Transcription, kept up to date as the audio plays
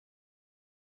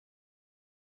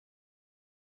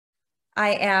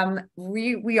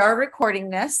We are recording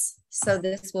this, so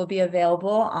this will be available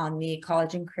on the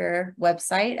College and Career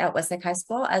website at Westlake High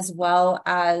School, as well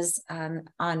as on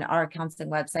our counseling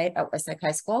website at Westlake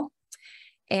High School.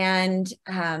 And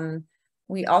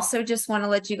we also just want to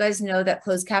let you guys know that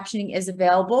closed captioning is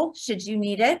available should you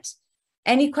need it.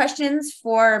 Any questions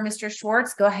for Mr.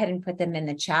 Schwartz, go ahead and put them in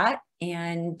the chat.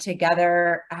 And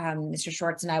together, Mr.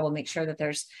 Schwartz and I will make sure that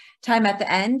there's time at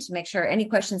the end to make sure any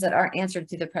questions that aren't answered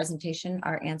through the presentation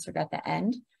are answered at the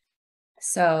end.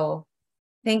 So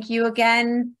thank you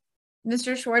again,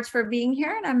 Mr. Schwartz, for being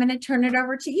here. And I'm going to turn it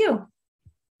over to you.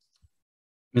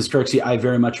 Ms. Trixie, I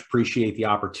very much appreciate the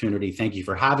opportunity. Thank you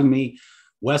for having me.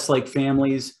 Westlake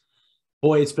families,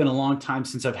 boy, it's been a long time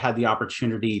since I've had the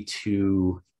opportunity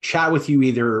to chat with you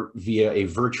either via a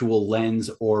virtual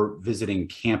lens or visiting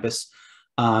campus.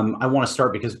 I want to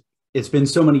start because it's been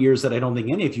so many years that I don't think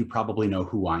any of you probably know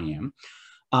who I am.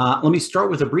 Let me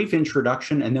start with a brief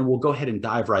introduction, and then we'll go ahead and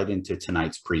dive right into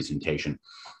tonight's presentation.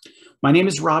 My name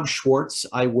is Rob Schwartz.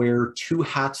 I wear two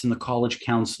hats in the college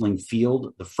counseling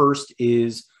field. The first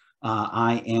is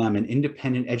I am an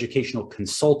independent educational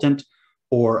consultant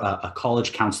or a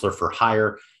college counselor for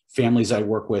hire. Families I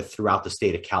work with throughout the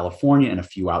state of California and a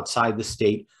few outside the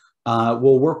state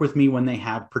will work with me when they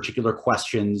have particular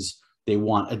questions. They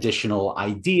want additional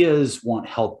ideas, want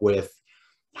help with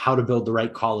how to build the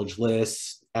right college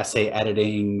lists, essay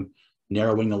editing,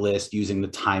 narrowing the list, using the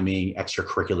timing,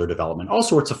 extracurricular development, all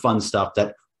sorts of fun stuff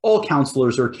that all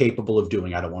counselors are capable of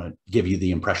doing. I don't want to give you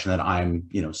the impression that I'm,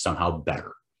 somehow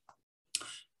better.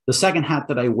 The second hat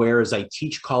that I wear is I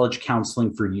teach college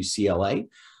counseling for UCLA.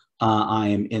 I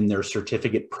am in their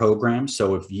certificate program.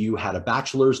 So if you had a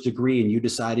bachelor's degree and you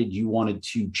decided you wanted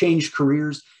to change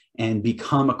careers and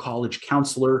become a college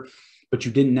counselor, but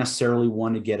you didn't necessarily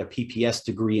want to get a PPS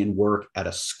degree and work at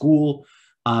a school,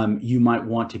 you might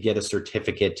want to get a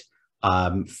certificate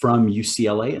from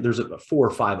UCLA. There's 4 or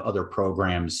 5 other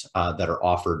programs that are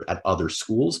offered at other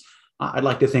schools. I'd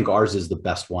like to think ours is the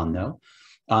best one though.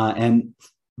 And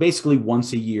basically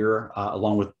once a year,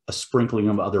 along with a sprinkling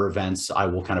of other events, I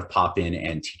will kind of pop in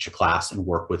and teach a class and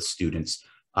work with students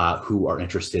who are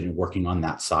interested in working on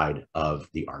that side of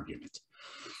the argument.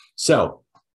 So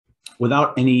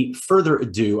without any further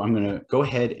ado, I'm going to go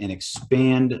ahead and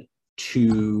expand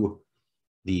to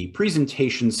the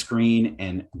presentation screen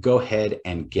and go ahead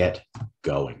and get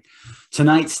going.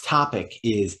 Tonight's topic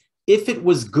is, if it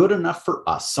was good enough for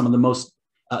us, some of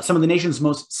the nation's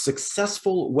most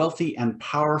successful, wealthy, and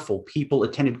powerful people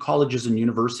attended colleges and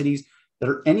universities that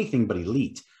are anything but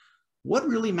elite. What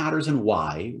really matters and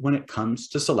why when it comes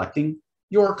to selecting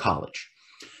your college?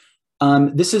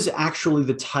 This is actually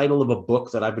the title of a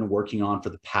book that I've been working on for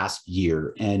the past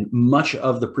year, and much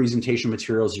of the presentation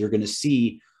materials you're going to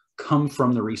see come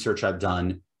from the research I've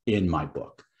done in my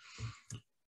book.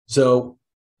 So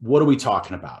what are we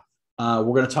talking about? We're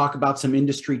going to talk about some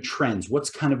industry trends,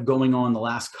 what's kind of going on the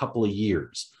last couple of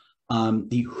years,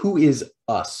 the who is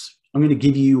us. I'm going to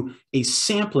give you a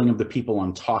sampling of the people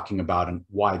I'm talking about and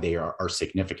why they are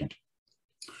significant.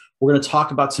 We're going to talk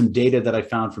about some data that I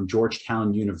found from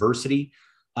Georgetown University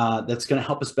that's going to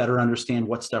help us better understand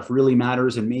what stuff really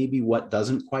matters and maybe what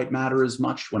doesn't quite matter as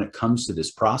much when it comes to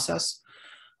this process.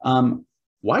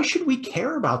 Why should we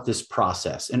care about this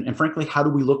process? And frankly, how do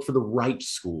we look for the right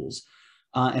schools?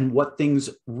 And what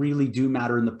things really do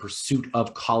matter in the pursuit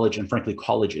of college and frankly,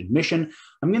 college admission.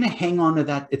 I'm going to hang on to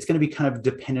that. It's going to be kind of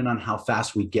dependent on how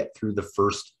fast we get through the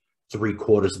first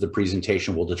 3/4 of the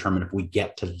presentation. Will determine if we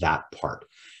get to that part.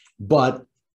 But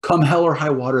come hell or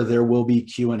high water, there will be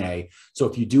Q&A. So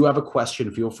if you do have a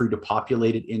question, feel free to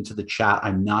populate it into the chat.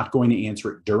 I'm not going to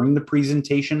answer it during the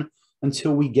presentation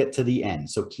until we get to the end.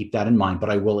 So keep that in mind,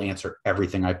 but I will answer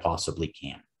everything I possibly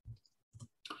can.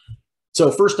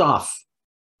 So first off,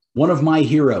 one of my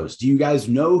heroes. Do you guys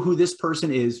know who this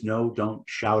person is? No, don't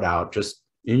shout out, just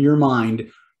in your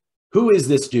mind. Who is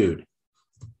this dude?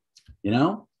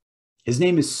 His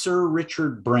name is Sir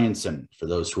Richard Branson, for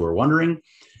those who are wondering.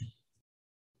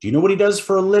 Do you know what he does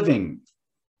for a living?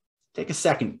 Take a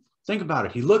second, think about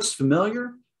it. He looks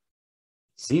familiar,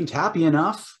 seemed happy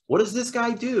enough. What does this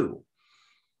guy do?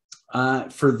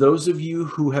 For those of you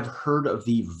who have heard of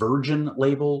the Virgin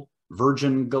label,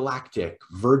 Virgin Galactic,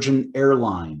 Virgin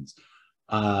Airlines,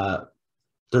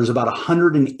 there's about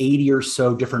 180 or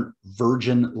so different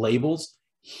Virgin labels.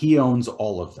 He owns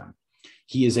all of them.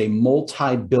 He is a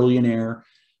multi-billionaire.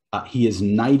 He is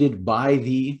knighted by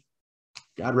the,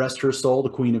 God rest her soul, the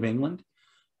Queen of England.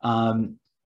 And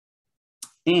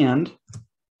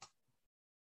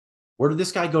where did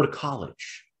this guy go to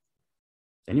college?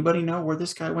 Anybody know where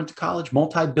this guy went to college?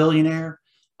 Multi-billionaire,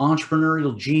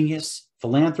 entrepreneurial genius,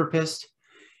 philanthropist.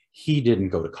 He didn't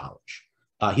go to college.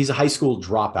 He's a high school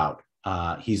dropout.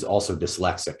 He's also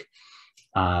dyslexic.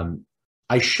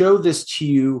 I show this to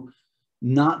you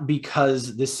not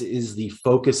because this is the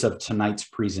focus of tonight's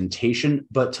presentation,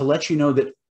 but to let you know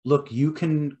that, look, you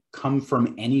can come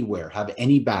from anywhere, have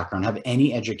any background, have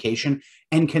any education,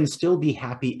 and can still be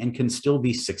happy and can still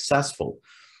be successful.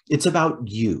 It's about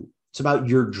you. It's about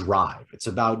your drive. It's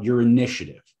about your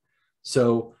initiative.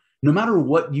 So no matter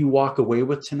what you walk away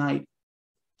with tonight,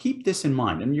 keep this in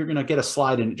mind. And you're going to get a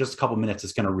slide in just a couple of minutes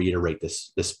that's going to reiterate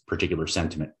this particular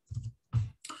sentiment.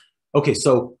 Okay,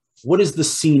 so what does the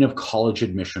scene of college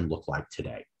admission look like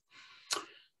today?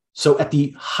 So at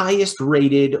the highest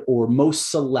rated or most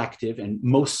selective, and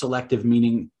most selective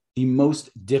meaning the most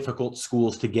difficult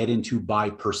schools to get into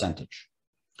by percentage,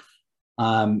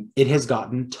 it has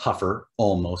gotten tougher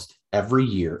almost every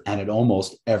year and at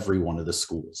almost every one of the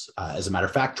schools. As a matter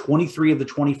of fact, 23 of the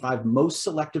 25 most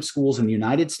selective schools in the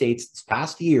United States this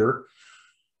past year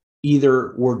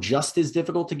either were just as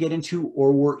difficult to get into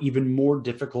or were even more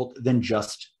difficult than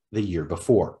just the year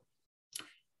before.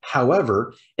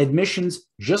 However, admissions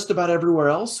just about everywhere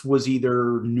else was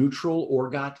either neutral or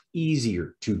got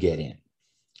easier to get in.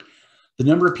 The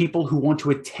number of people who want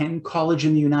to attend college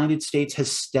in the United States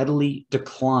has steadily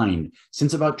declined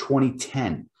since about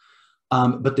 2010.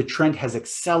 But the trend has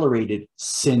accelerated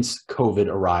since COVID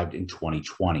arrived in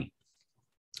 2020.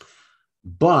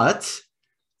 But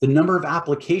the number of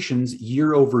applications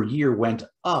year over year went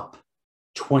up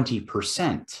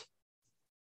 20%.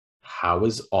 How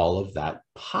is all of that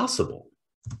possible?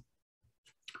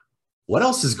 What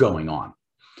else is going on?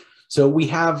 So we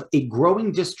have a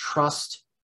growing distrust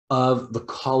of the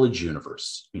college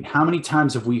universe. I mean, how many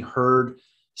times have we heard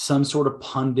some sort of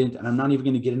pundit, and I'm not even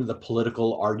going to get into the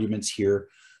political arguments here,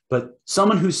 but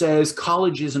someone who says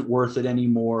college isn't worth it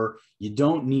anymore, you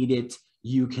don't need it,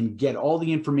 you can get all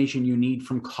the information you need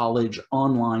from college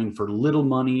online for little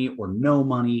money or no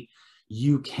money,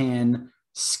 you can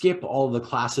skip all the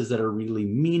classes that are really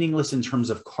meaningless in terms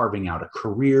of carving out a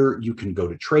career, you can go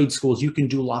to trade schools, you can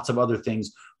do lots of other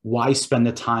things. Why spend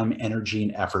the time, energy,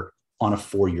 and effort on a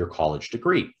four-year college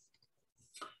degree?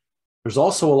 There's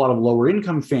also a lot of lower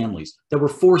income families that were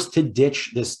forced to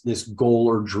ditch this goal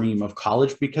or dream of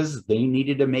college because they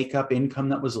needed to make up income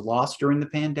that was lost during the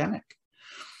pandemic.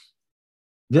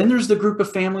 Then there's the group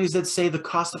of families that say the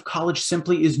cost of college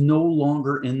simply is no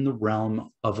longer in the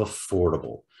realm of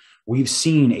affordable. We've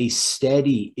seen a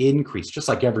steady increase, just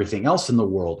like everything else in the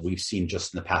world. We've seen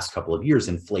just in the past couple of years,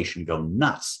 inflation go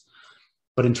nuts.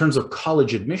 But in terms of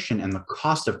college admission and the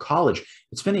cost of college,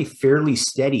 it's been a fairly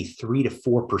steady 3 to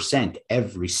 4%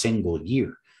 every single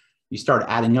year. You start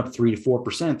adding up 3 to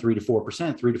 4%, 3 to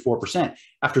 4%, 3 to 4%.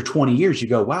 After 20 years, you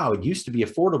go, wow, it used to be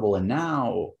affordable and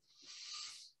now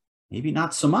maybe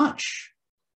not so much.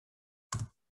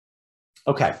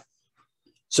 Okay,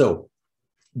 so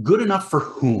good enough for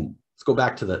whom? Let's go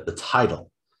back to the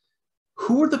title.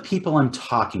 Who are the people I'm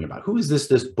talking about? Who is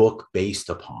this book based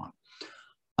upon?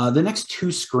 The next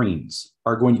two screens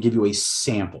are going to give you a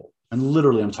sample, and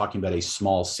literally I'm talking about a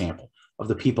small sample of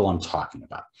the people I'm talking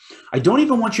about. I don't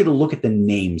even want you to look at the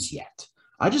names yet.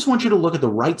 I just want you to look at the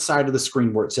right side of the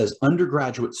screen where it says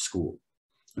undergraduate school.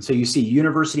 And so you see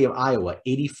University of Iowa,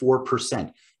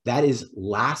 84%. That is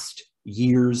last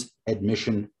year's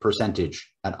admission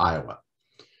percentage at Iowa.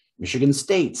 Michigan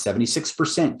State,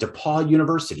 76%. DePaul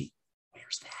University,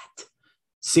 where's that?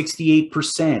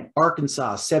 68%,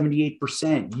 Arkansas, 78%,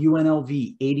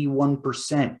 UNLV,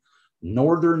 81%,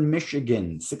 Northern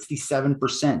Michigan,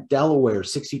 67%, Delaware,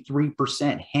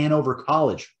 63%, Hanover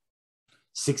College,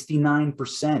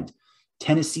 69%,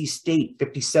 Tennessee State,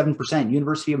 57%,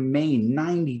 University of Maine,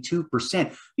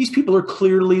 92%. These people are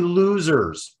clearly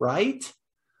losers, right?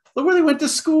 Look where they went to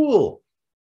school.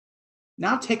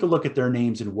 Now take a look at their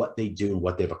names and what they do and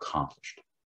what they've accomplished.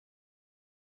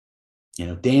 You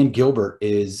know, Dan Gilbert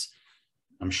is,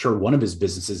 I'm sure one of his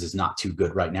businesses is not too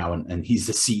good right now, and he's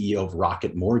the CEO of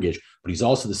Rocket Mortgage, but he's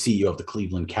also the CEO of the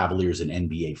Cleveland Cavaliers, an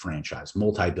NBA franchise,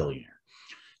 multi-billionaire.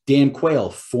 Dan Quayle,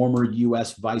 former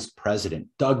U.S. Vice President.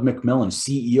 Doug McMillon,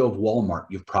 CEO of Walmart.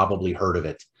 You've probably heard of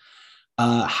it.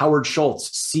 Howard Schultz,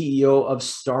 CEO of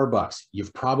Starbucks.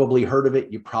 You've probably heard of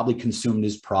it. You probably consumed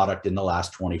his product in the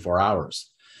last 24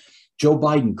 hours. Joe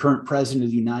Biden, current president of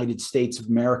the United States of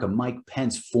America. Mike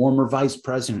Pence, former vice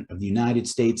president of the United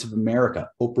States of America.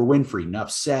 Oprah Winfrey, enough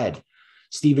said.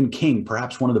 Stephen King,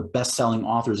 perhaps one of the best-selling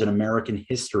authors in American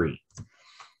history.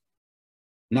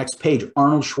 Next page,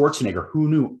 Arnold Schwarzenegger. Who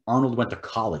knew Arnold went to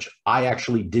college? I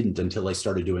actually didn't until I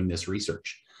started doing this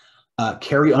research.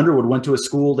 Carrie Underwood went to a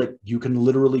school that you can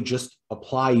literally just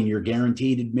apply and you're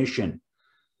guaranteed admission.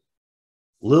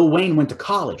 Lil Wayne went to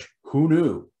college. Who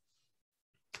knew?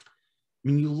 I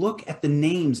mean, you look at the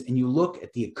names and you look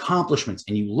at the accomplishments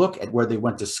and you look at where they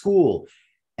went to school,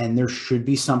 and there should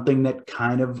be something that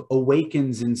kind of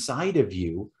awakens inside of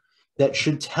you that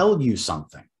should tell you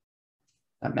something.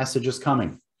 That message is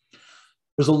coming.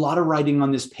 There's a lot of writing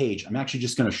on this page. I'm actually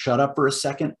just going to shut up for a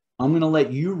second. I'm going to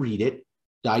let you read it,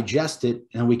 digest it,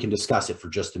 and then we can discuss it for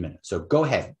just a minute. So go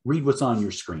ahead, read what's on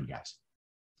your screen, guys.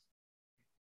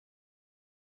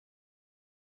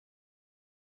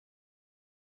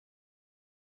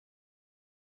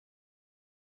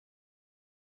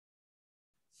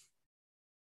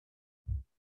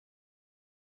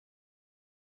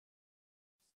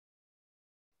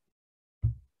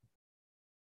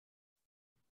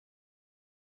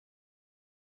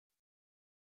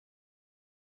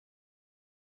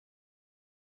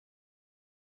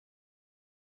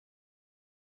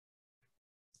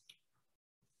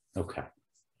 Okay.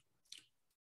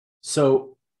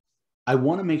 So I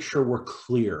want to make sure we're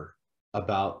clear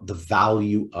about the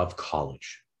value of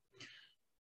college.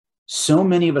 So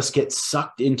many of us get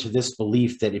sucked into this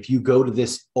belief that if you go to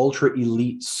this ultra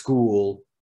elite school,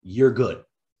 you're good.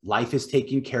 Life is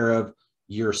taken care of.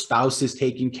 Your spouse is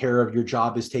taken care of. Your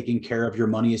job is taken care of. Your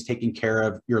money is taken care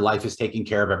of. Your life is taken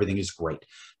care of. Everything is great.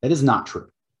 That is not true.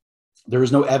 There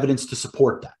is no evidence to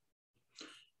support that.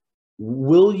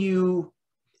 Will you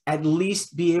at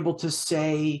least be able to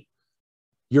say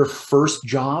your first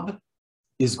job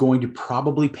is going to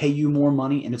probably pay you more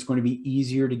money and it's going to be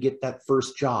easier to get that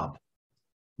first job?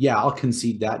 Yeah, I'll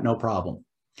concede that, no problem.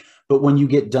 But when you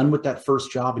get done with that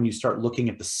first job and you start looking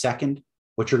at the second,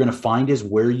 what you're going to find is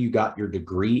where you got your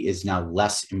degree is now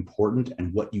less important,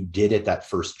 and what you did at that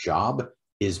first job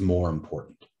is more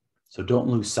important. So don't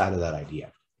lose sight of that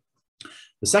idea.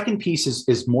 The second piece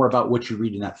is more about what you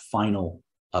read in that final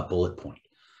bullet point.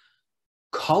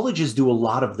 Colleges do a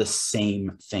lot of the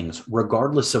same things,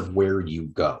 regardless of where you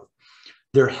go.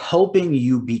 They're helping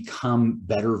you become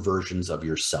better versions of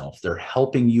yourself. They're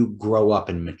helping you grow up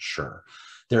and mature.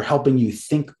 They're helping you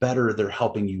think better. They're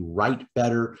helping you write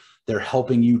better. They're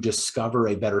helping you discover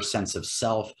a better sense of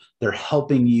self. They're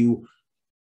helping you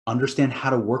understand how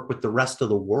to work with the rest of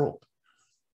the world.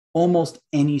 Almost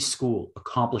any school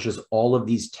accomplishes all of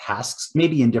these tasks,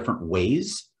 maybe in different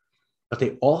ways, but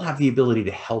they all have the ability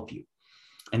to help you.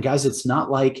 And guys, it's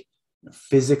not like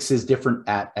physics is different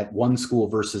at one school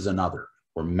versus another,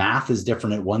 or math is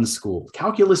different at one school.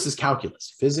 Calculus is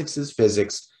calculus. Physics is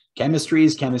physics. Chemistry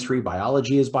is chemistry.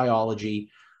 Biology is biology.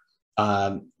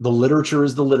 The literature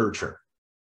is the literature.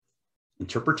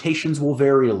 Interpretations will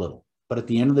vary a little, but at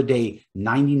the end of the day,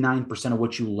 99% of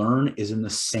what you learn is in the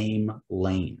same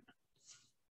lane.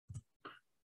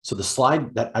 So the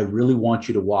slide that I really want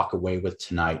you to walk away with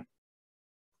tonight,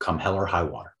 come hell or high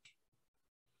water,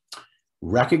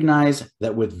 recognize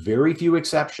that with very few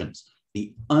exceptions,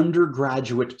 the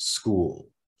undergraduate school,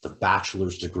 the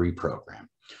bachelor's degree program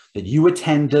that you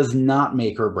attend does not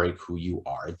make or break who you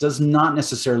are. It does not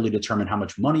necessarily determine how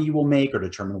much money you will make or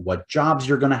determine what jobs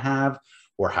you're going to have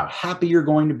or how happy you're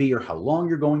going to be or how long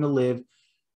you're going to live.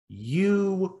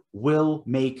 You will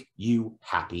make you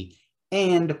happy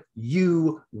and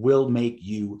you will make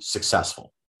you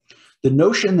successful. The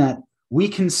notion that we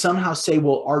can somehow say,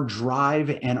 well, our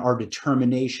drive and our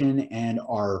determination and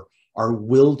our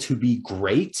will to be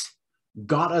great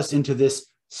got us into this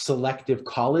selective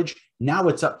college. Now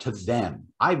it's up to them.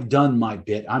 I've done my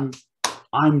bit.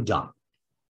 I'm done.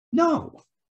 No.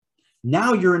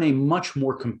 Now you're in a much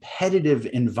more competitive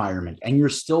environment and you're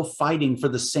still fighting for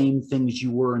the same things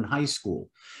you were in high school.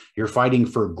 You're fighting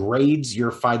for grades.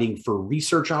 You're fighting for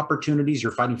research opportunities.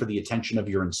 You're fighting for the attention of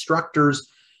your instructors.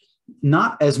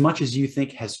 Not as much as you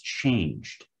think has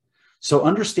changed. So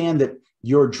understand that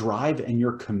your drive and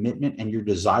your commitment and your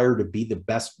desire to be the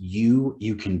best you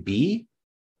can be,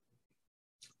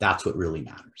 that's what really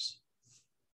matters.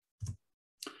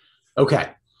 Okay.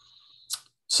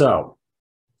 So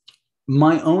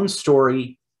my own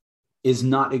story is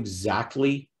not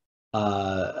exactly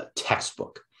a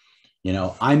textbook. You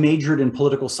know, I majored in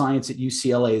political science at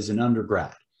UCLA as an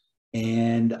undergrad,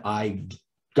 and I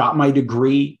got my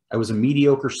degree. I was a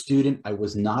mediocre student. I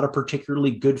was not a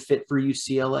particularly good fit for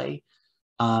UCLA.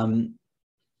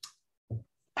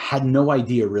 Had no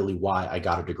idea really why I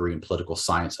got a degree in political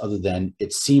science, other than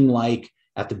it seemed like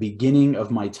at the beginning of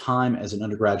my time as an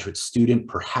undergraduate student,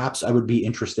 perhaps I would be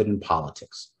interested in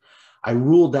politics. I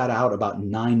ruled that out about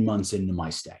 9 months into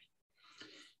my stay.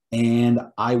 And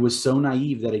I was so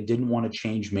naive that I didn't want to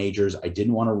change majors. I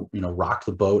didn't want to, rock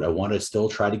the boat. I wanted to still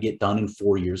try to get done in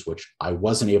 4 years, which I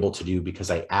wasn't able to do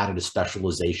because I added a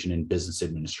specialization in business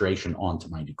administration onto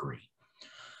my degree.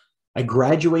 I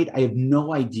graduate. I have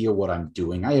no idea what I'm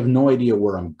doing. I have no idea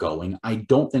where I'm going. I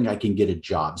don't think I can get a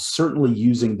job, certainly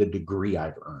using the degree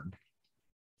I've earned.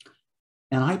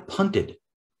 And I punted.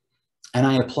 And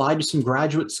I applied to some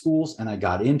graduate schools, and I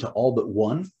got into all but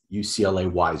one, UCLA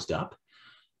wised up.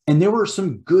 And there were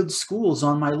some good schools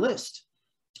on my list.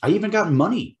 I even got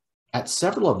money at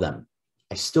several of them.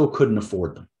 I still couldn't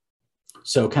afford them.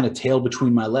 So kind of tail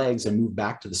between my legs, I moved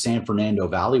back to the San Fernando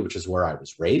Valley, which is where I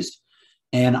was raised.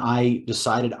 And I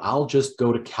decided I'll just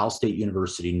go to Cal State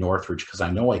University, Northridge, because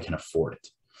I know I can afford it.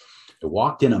 I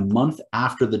walked in a month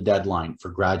after the deadline for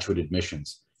graduate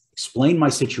admissions, explained my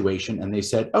situation, and they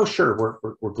said, oh, sure,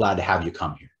 we're glad to have you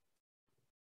come here.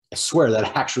 I swear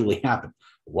that actually happened.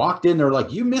 I walked in, they're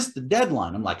like, you missed the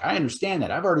deadline. I'm like, I understand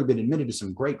that. I've already been admitted to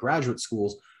some great graduate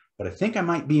schools, but I think I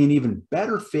might be an even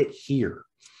better fit here.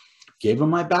 Gave them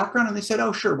my background, and they said,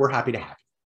 oh, sure, we're happy to have you.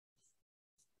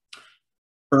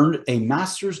 Earned a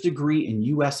master's degree in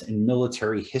U.S. and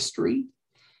military history,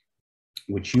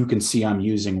 which you can see I'm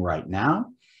using right now.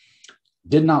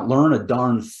 Did not learn a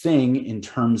darn thing in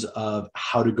terms of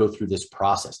how to go through this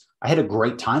process. I had a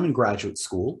great time in graduate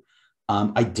school.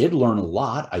 I did learn a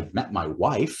lot. I met my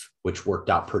wife, which worked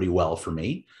out pretty well for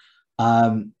me.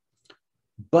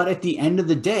 But at the end of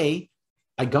the day,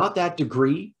 I got that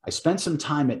degree. I spent some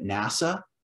time at NASA.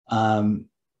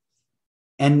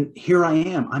 And here I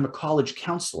am. I'm a college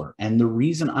counselor. And the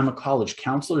reason I'm a college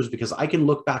counselor is because I can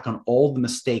look back on all the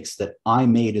mistakes that I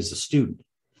made as a student.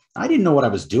 I didn't know what I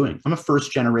was doing. I'm a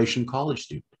first-generation college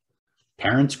student.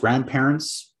 Parents,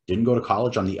 grandparents didn't go to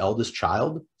college. I'm the eldest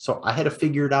child. So I had to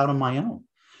figure it out on my own.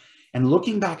 And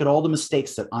looking back at all the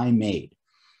mistakes that I made,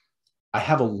 I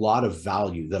have a lot of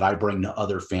value that I bring to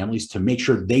other families to make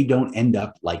sure they don't end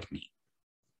up like me,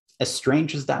 as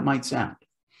strange as that might sound.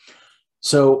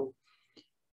 So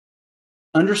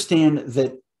understand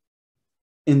that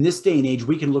in this day and age,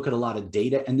 we can look at a lot of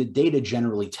data, and the data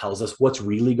generally tells us what's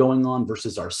really going on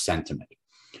versus our sentiment.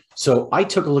 So I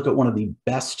took a look at one of the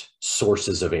best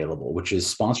sources available, which is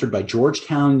sponsored by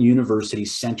Georgetown University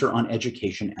Center on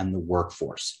Education and the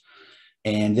Workforce.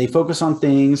 And they focus on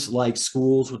things like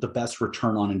schools with the best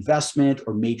return on investment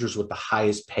or majors with the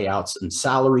highest payouts and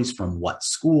salaries from what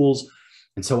schools.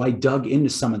 And so I dug into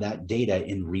some of that data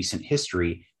in recent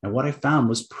history, and what I found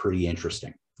was pretty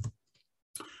interesting.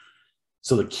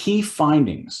 So the key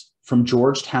findings from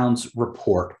Georgetown's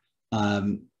report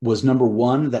was number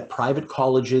one, that private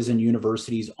colleges and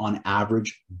universities on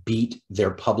average beat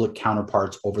their public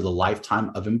counterparts over the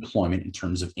lifetime of employment in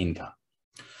terms of income.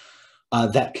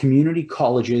 That community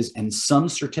colleges and some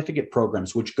certificate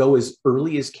programs, which go as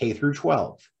early as K through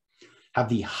 12, have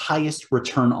the highest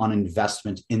return on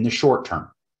investment in the short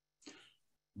term,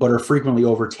 but are frequently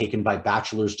overtaken by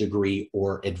bachelor's degree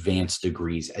or advanced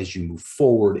degrees as you move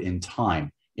forward in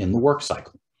time in the work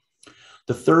cycle.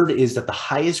 The third is that the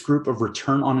highest group of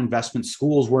return on investment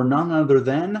schools were none other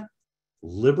than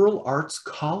liberal arts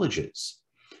colleges,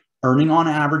 earning on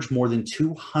average more than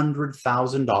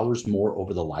 $200,000 more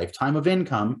over the lifetime of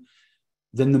income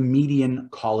than the median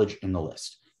college in the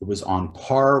list. It was on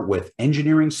par with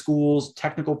engineering schools,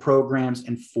 technical programs,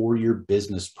 and four-year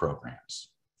business programs.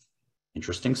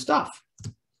 Interesting stuff.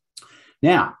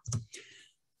 Now,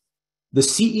 the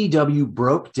CEW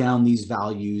broke down these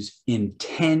values in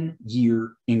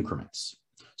 10-year increments.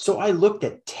 So I looked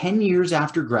at 10 years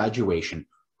after graduation,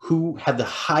 who had the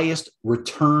highest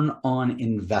return on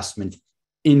investment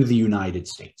in the United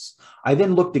States. I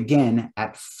then looked again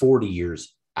at 40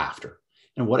 years after.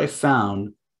 And what I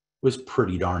found was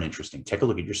pretty darn interesting. Take a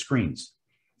look at your screens.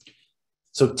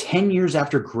 So 10 years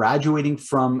after graduating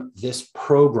from this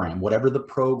program, whatever the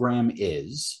program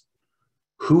is,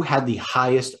 who had the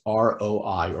highest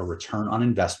ROI, or return on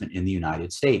investment, in the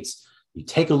United States? You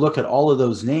take a look at all of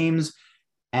those names,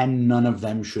 and none of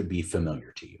them should be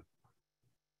familiar to you.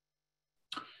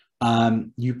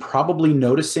 You're probably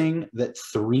noticing that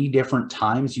 3 different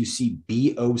times you see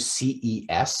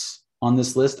BOCES on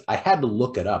this list. I had to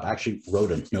look it up. I actually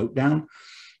wrote a note down.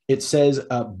 It says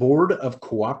Board of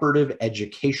Cooperative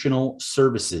Educational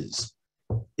Services.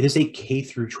 It is a K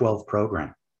through 12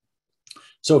 program.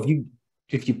 So if you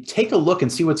take a look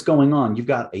and see what's going on, you've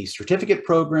got a certificate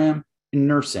program in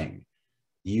nursing.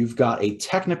 You've got a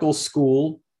technical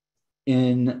school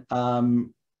in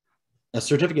a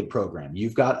certificate program.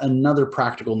 You've got another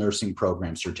practical nursing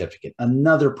program certificate,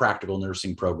 another practical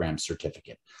nursing program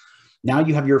certificate. Now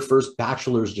you have your first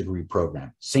bachelor's degree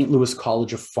program, St. Louis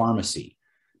College of Pharmacy.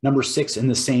 Number 6 in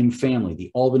the same family,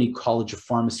 the Albany College of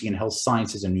Pharmacy and Health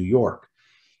Sciences in New York.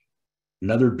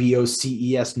 Another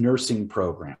BOCES nursing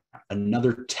program,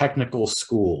 another technical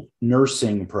school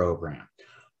nursing program.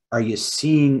 Are you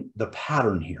seeing the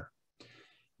pattern here?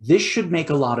 This should make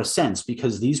a lot of sense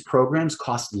because these programs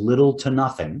cost little to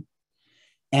nothing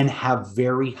and have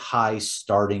very high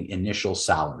starting initial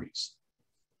salaries.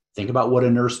 Think about what a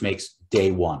nurse makes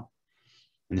day one.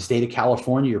 In the state of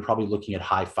California, you're probably looking at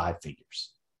high five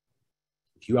figures.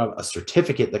 If you have a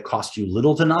certificate that costs you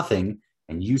little to nothing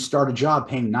and you start a job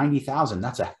paying $90,000,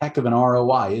 that's a heck of an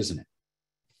ROI, isn't it?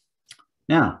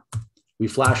 Now, we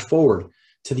flash forward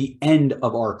to the end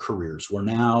of our careers. We're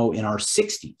now in our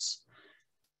 60s.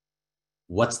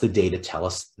 What's the data tell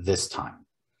us this time?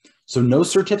 So no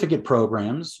certificate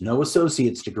programs, no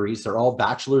associate's degrees. They're all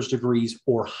bachelor's degrees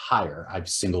or higher. I've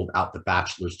singled out the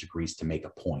bachelor's degrees to make a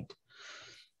point.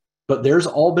 But there's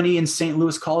Albany and St.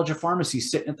 Louis College of Pharmacy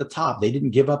sitting at the top. They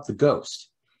didn't give up the ghost.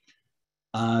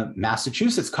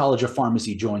 Massachusetts College of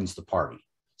Pharmacy joins the party.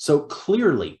 So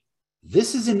clearly,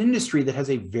 this is an industry that has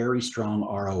a very strong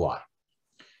ROI.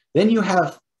 Then you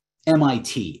have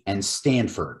MIT and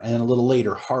Stanford, and then a little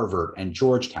later, Harvard and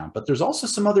Georgetown. But there's also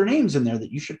some other names in there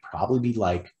that you should probably be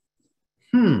like,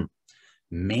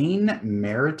 Maine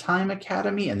Maritime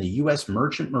Academy and the U.S.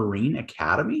 Merchant Marine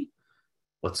Academy?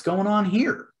 What's going on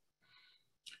here?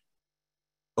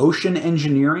 Ocean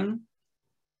engineering,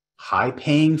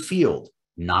 high-paying field.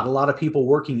 Not a lot of people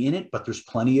working in it, but there's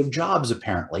plenty of jobs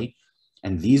apparently.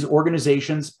 And these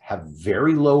organizations have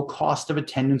very low cost of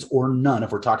attendance or none.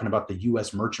 If we're talking about the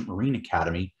U.S. Merchant Marine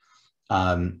Academy,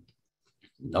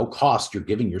 no cost. You're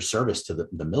giving your service to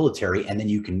the military, and then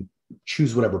you can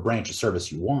choose whatever branch of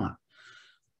service you want.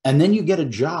 And then you get a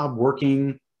job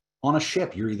working on a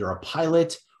ship. You're either a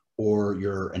pilot or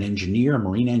you're an engineer, a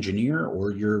marine engineer,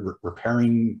 or you're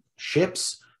repairing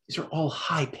ships. These are all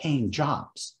high-paying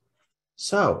jobs.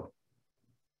 So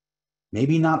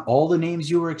maybe not all the names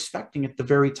you were expecting at the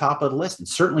very top of the list, and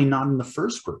certainly not in the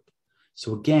first group.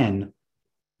 So again,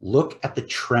 look at the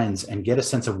trends and get a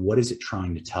sense of what is it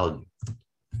trying to tell you.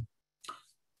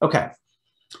 Okay.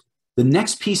 The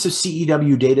next piece of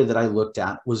CEW data that I looked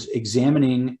at was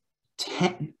examining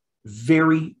 10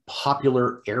 very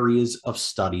popular areas of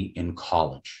study in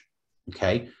college.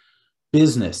 Okay.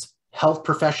 Business, health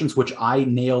professions, which I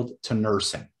nailed to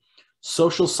nursing,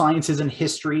 social sciences and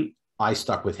history, I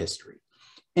stuck with history.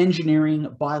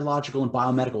 Engineering, biological and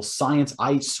biomedical science,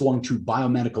 I swung to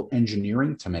biomedical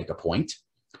engineering to make a point.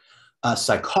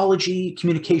 Psychology,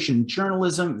 communication,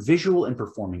 journalism, visual and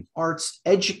performing arts,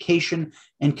 education,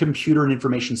 and computer and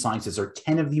information sciences are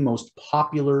 10 of the most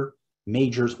popular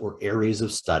majors or areas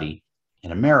of study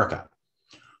in America.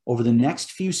 Over the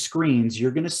next few screens,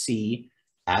 you're going to see,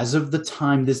 as of the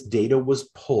time this data was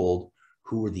pulled,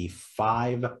 who were the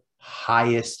 5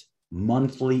 highest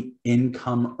monthly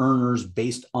income earners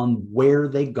based on where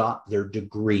they got their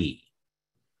degree.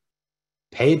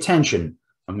 Pay attention.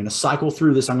 I'm going to cycle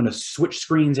through this. I'm going to switch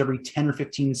screens every 10 or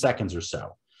 15 seconds or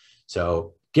so.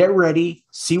 So get ready,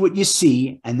 see what you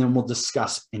see, and then we'll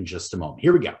discuss in just a moment.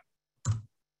 Here we go.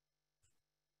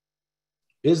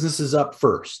 Business is up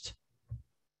first.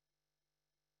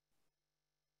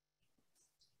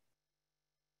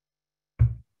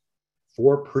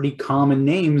 Four pretty common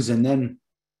names, and then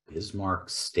Bismarck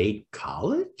State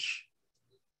College?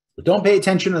 But don't pay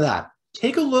attention to that.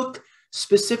 Take a look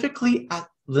specifically at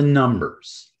the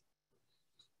numbers.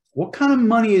 What kind of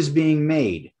money is being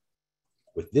made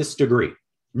with this degree?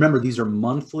 Remember, these are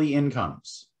monthly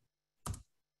incomes.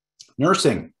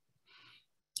 Nursing.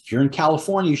 If you're in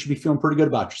California, you should be feeling pretty good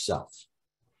about yourself.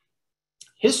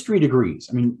 History degrees.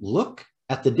 I mean, look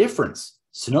at the difference.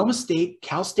 Sonoma State,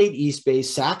 Cal State East Bay,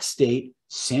 Sac State,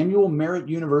 Samuel Merritt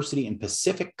University, and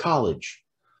Pacific College.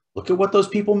 Look at what those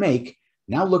people make.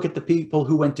 Now look at the people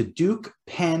who went to Duke,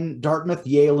 Penn, Dartmouth,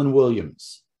 Yale, and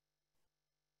Williams.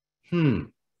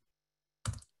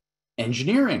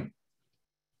 Engineering.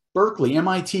 Berkeley,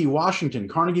 MIT, Washington,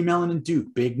 Carnegie Mellon, and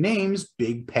Duke. Big names,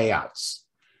 big payouts.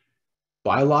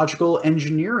 Biological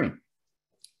engineering.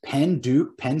 Penn,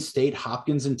 Duke, Penn State,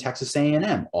 Hopkins, and Texas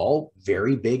A&M. All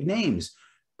very big names.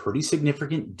 Pretty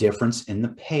significant difference in the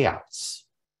payouts.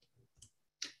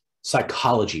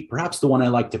 Psychology, perhaps the one I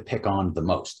like to pick on the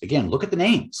most. Again, look at the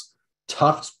names.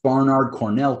 Tufts, Barnard,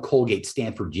 Cornell, Colgate,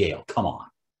 Stanford, Yale. Come on.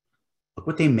 Look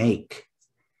what they make.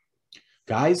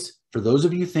 Guys, for those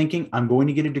of you thinking, I'm going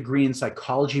to get a degree in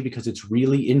psychology because it's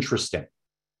really interesting.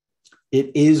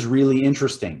 It is really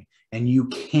interesting. And you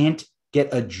can't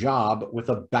get a job with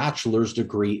a bachelor's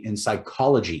degree in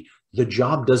psychology. The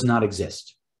job does not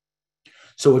exist.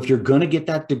 So if you're going to get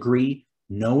that degree,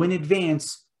 know in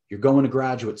advance you're going to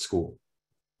graduate school.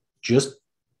 Just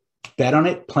bet on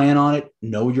it, plan on it,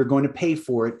 know you're going to pay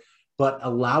for it. but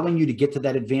allowing you to get to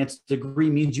that advanced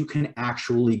degree means you can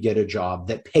actually get a job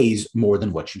that pays more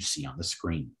than what you see on the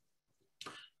screen.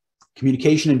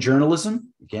 Communication and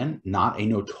journalism, again, not a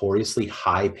notoriously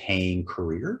high-paying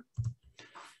career.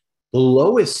 The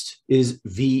lowest is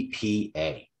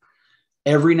VPA.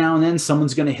 Every now and then,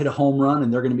 someone's going to hit a home run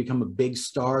and they're going to become a big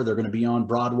star. They're going to be on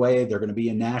Broadway. They're going to be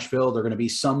in Nashville. They're going to be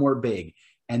somewhere big.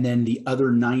 And then the other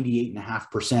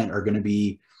 98.5% are going to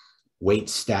be wait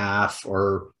staff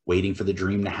or waiting for the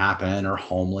dream to happen or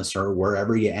homeless or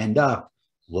wherever you end up.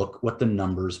 Look what the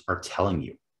numbers are telling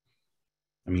you.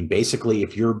 I mean, basically,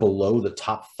 if you're below the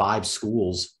top 5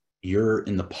 schools, you're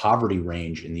in the poverty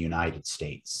range in the United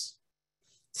States.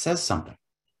 It says something.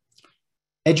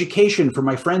 Education, for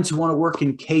my friends who want to work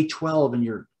in K-12 and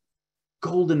your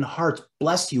golden hearts,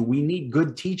 bless you. We need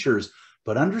good teachers,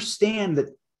 but understand that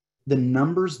the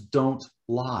numbers don't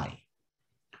lie.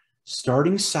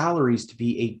 Starting salaries to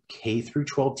be a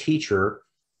K-12 teacher,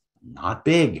 not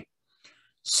big.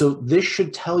 So this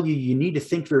should tell you you need to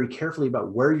think very carefully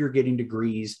about where you're getting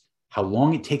degrees, how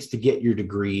long it takes to get your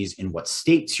degrees, in what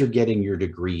states you're getting your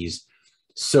degrees,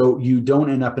 so you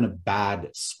don't end up in a bad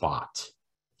spot,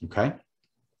 okay?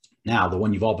 Now, the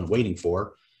one you've all been waiting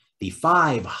for, the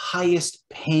 5 highest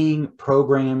paying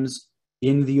programs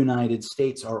in the United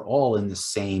States are all in the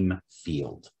same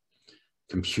field,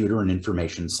 computer and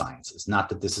information sciences. Not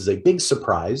that this is a big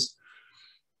surprise.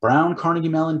 Brown, Carnegie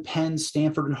Mellon, Penn,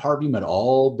 Stanford, and Harvey met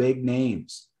all big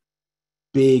names,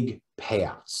 big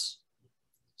payouts.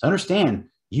 So understand,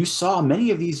 you saw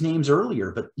many of these names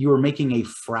earlier, but you were making a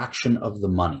fraction of the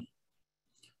money.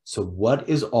 So what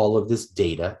is all of this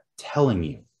data telling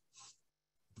you?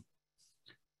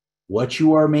 What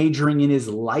you are majoring in is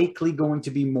likely going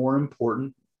to be more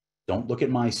important. Don't look at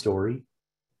my story,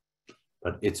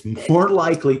 but it's more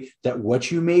likely that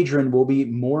what you major in will be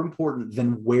more important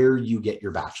than where you get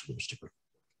your bachelor's degree.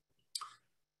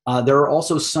 There are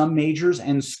also some majors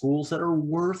and schools that are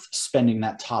worth spending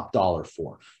that top dollar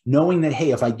for, knowing that,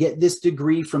 hey, if I get this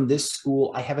degree from this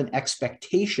school, I have an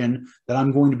expectation that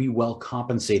I'm going to be well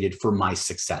compensated for my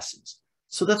successes.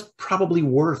 So that's probably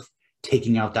worth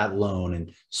taking out that loan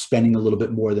and spending a little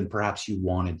bit more than perhaps you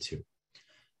wanted to.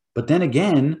 But then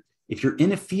again, if you're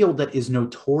in a field that is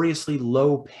notoriously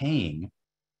low paying,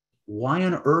 why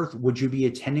on earth would you be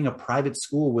attending a private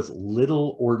school with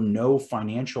little or no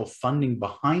financial funding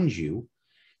behind you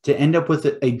to end up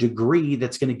with a degree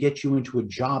that's going to get you into a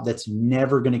job that's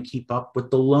never going to keep up with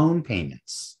the loan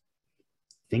payments?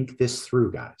 Think this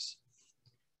through, guys.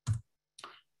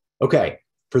 Okay,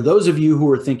 for those of you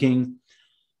who are thinking,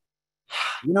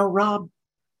 you know, Rob,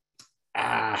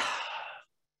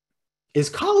 is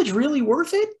college really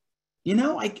worth it? You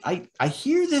know, I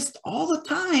hear this all the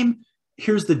time.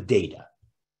 Here's the data.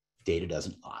 Data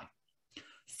doesn't lie.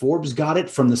 Forbes got it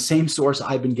from the same source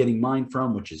I've been getting mine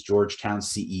from, which is Georgetown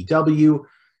CEW.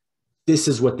 This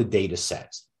is what the data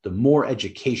says. The more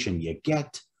education you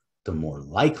get, the more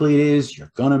likely it is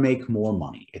you're going to make more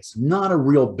money. It's not a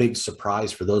real big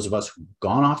surprise for those of us who've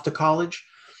gone off to college.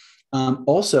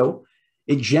 Also,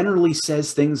 it generally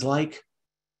says things like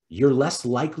you're less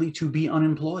likely to be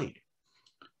unemployed.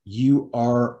 You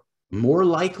are more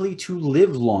likely to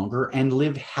live longer and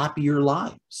live happier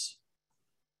lives.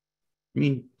 I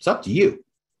mean, it's up to you.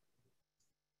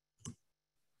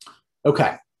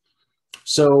 Okay,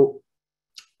 so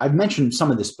I've mentioned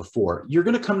some of this before. You're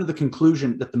going to come to the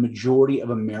conclusion that the majority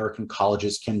of American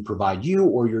colleges can provide you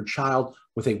or your child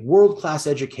with a world-class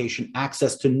education,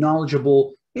 access to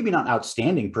knowledgeable, maybe not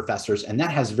outstanding professors, and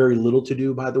that has very little to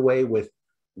do, by the way, with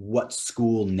what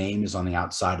school name is on the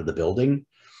outside of the building.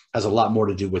 Has a lot more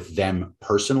to do with them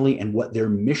personally and what their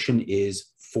mission is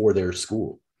for their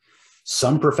school.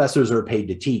 Some professors are paid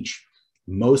to teach.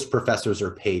 Most professors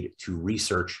are paid to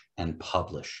research and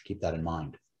publish. Keep that in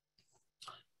mind.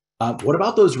 What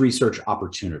about those research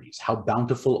opportunities? How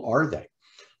bountiful are they?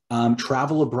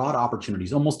 Travel abroad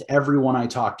opportunities. Almost everyone I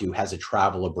talk to has a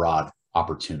travel abroad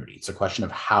opportunity. It's a question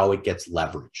of how it gets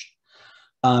leveraged.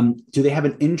 Do they have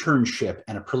an internship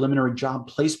and a preliminary job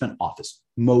placement office?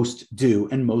 Most do,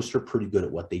 and most are pretty good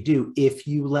at what they do if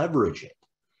you leverage it.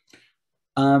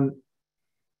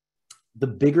 The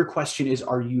bigger question is,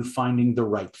 are you finding the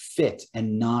right fit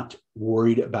and not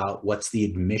worried about what's the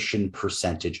admission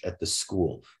percentage at the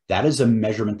school? That is a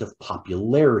measurement of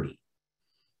popularity,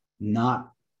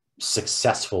 not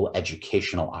successful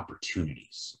educational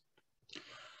opportunities.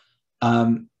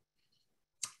 One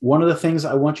of the things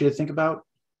I want you to think about,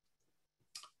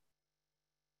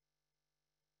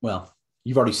 well,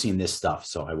 you've already seen this stuff,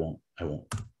 so I won't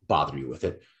bother you with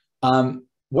it.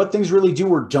 What things really do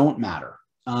or don't matter.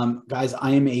 Guys,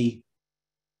 I am a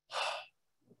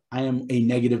I am a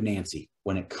negative Nancy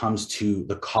when it comes to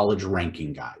the college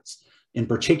ranking guides. In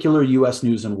particular, US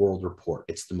News and World Report.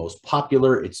 It's the most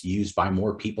popular. It's used by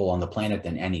more people on the planet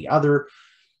than any other.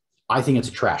 I think it's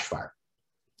a trash fire.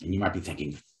 And you might be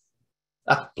thinking,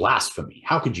 that's blasphemy.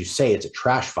 How could you say it's a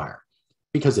trash fire?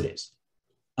 Because it is.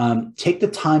 Take the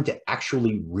time to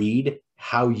actually read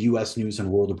how US News and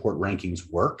World Report rankings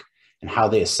work and how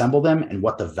they assemble them and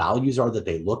what the values are that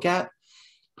they look at.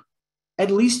 At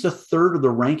least a third of the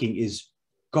ranking is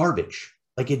garbage.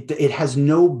 Like it has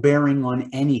no bearing on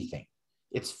anything.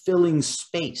 It's filling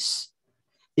space.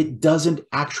 It doesn't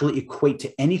actually equate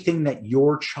to anything that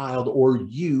your child or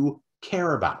you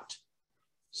care about.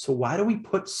 So why do we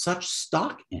put such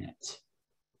stock in it?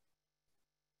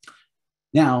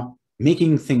 Now,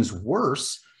 making things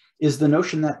worse is the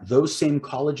notion that those same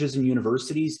colleges and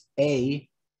universities, A,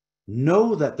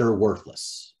 know that they're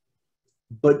worthless,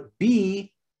 but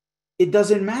B, it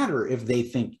doesn't matter if they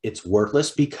think it's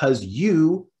worthless because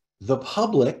you, the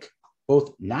public,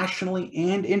 both nationally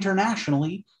and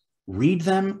internationally, read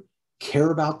them,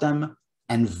 care about them,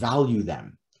 and value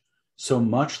them. So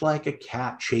much like a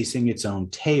cat chasing its own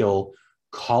tail,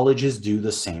 colleges do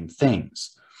the same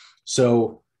things.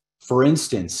 So, for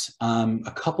instance,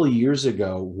 a couple of years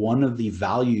ago, one of the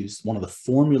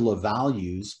formula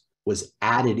values was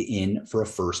added in for a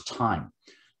first time.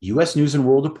 US News and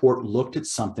World Report looked at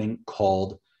something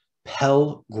called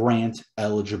Pell Grant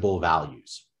eligible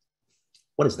values.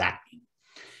 What does that mean?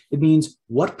 It means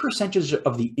what percentage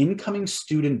of the incoming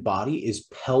student body is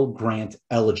Pell Grant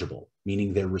eligible,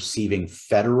 meaning they're receiving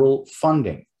federal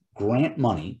funding, grant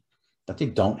money that they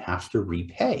don't have to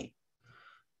repay.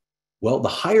 Well, the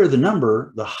higher the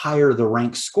number, the higher the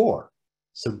rank score.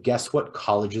 So guess what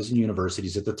colleges and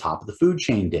universities at the top of the food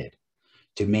chain did?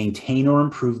 To maintain or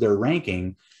improve their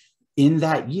ranking, in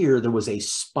that year, there was a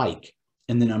spike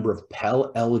in the number of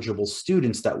Pell eligible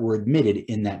students that were admitted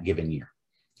in that given year.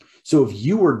 So if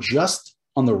you were just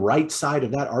on the right side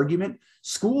of that argument,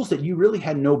 schools that you really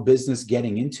had no business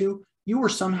getting into, you were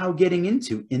somehow getting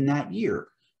into in that year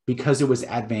because it was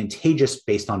advantageous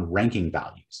based on ranking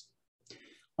values.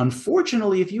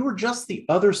 Unfortunately, if you were just the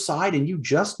other side and you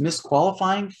just missed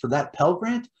qualifying for that Pell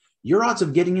Grant, your odds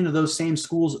of getting into those same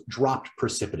schools dropped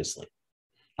precipitously.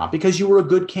 Not because you were a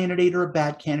good candidate or a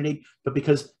bad candidate, but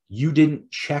because you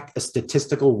didn't check a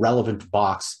statistical relevant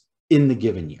box in the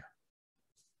given year.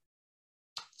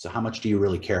 So how much do you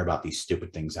really care about these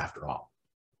stupid things after all?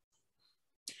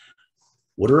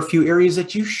 What are a few areas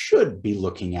that you should be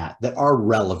looking at that are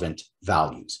relevant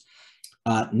values?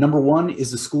 Number one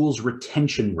is the school's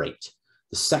retention rate.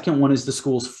 The second one is the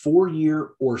school's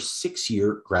 4-year or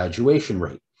 6-year graduation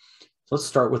rate. So let's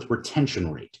start with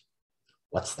retention rate.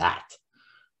 What's that?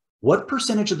 What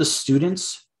percentage of the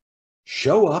students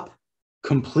show up,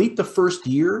 complete the first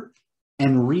year,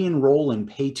 and re-enroll and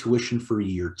pay tuition for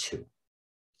year 2?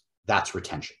 That's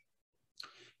retention.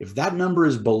 If that number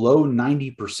is below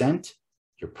 90%,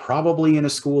 you're probably in a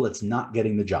school that's not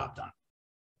getting the job done.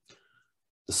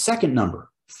 The second number,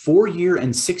 4-year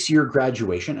and 6-year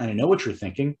graduation. And I know what you're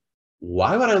thinking.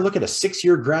 Why would I look at a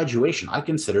 6-year graduation? I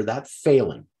consider that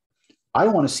failing. I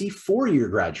want to see 4-year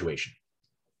graduation.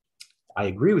 I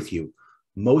agree with you.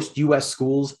 Most US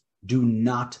schools do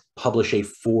not publish a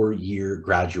 4-year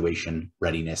graduation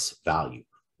readiness value.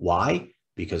 Why?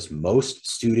 Because most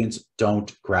students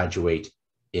don't graduate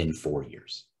in 4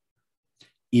 years,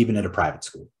 even at a private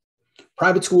school.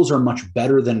 Private schools are much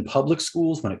better than public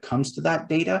schools when it comes to that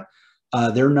data.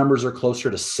 Their numbers are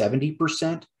closer to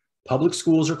 70%. Public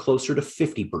schools are closer to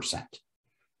 50%.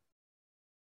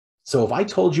 So if I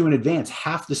told you in advance,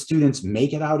 half the students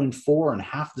make it out in 4 and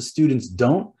half the students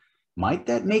don't, might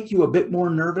that make you a bit more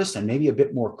nervous and maybe a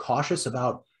bit more cautious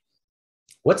about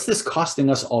what's this costing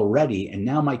us already? And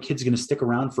now my kid's going to stick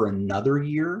around for another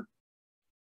year.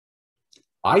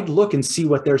 I'd look and see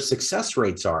what their success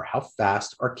rates are. How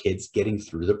fast are kids getting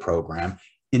through the program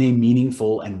in a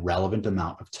meaningful and relevant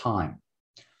amount of time?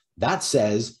 That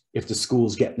says if the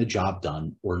school's getting the job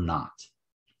done or not.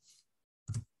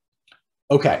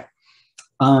 Okay.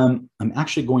 I'm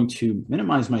actually going to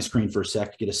minimize my screen for a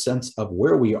sec to get a sense of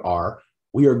where we are.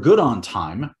 We are good on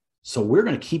time, so we're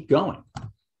going to keep going.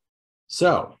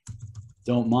 So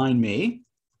don't mind me.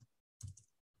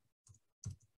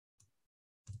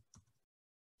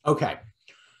 Okay.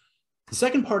 The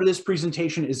second part of this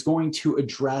presentation is going to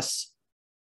address,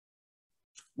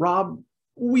 Rob,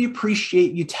 we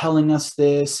appreciate you telling us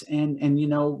this and you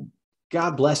know,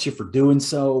 God bless you for doing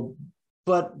so,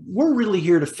 but we're really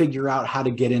here to figure out how to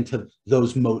get into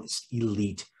those most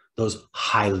elite, those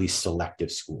highly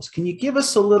selective schools. Can you give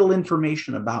us a little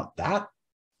information about that?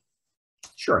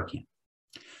 Sure, I can.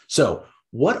 So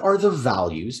what are the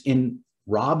values in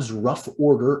Rob's rough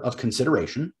order of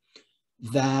consideration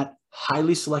that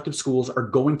highly selective schools are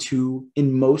going to,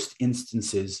 in most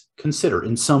instances, consider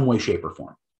in some way, shape, or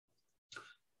form?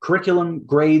 Curriculum,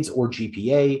 grades, or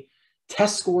GPA,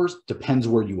 test scores, depends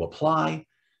where you apply,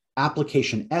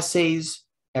 application essays,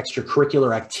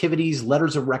 extracurricular activities,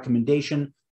 letters of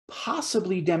recommendation,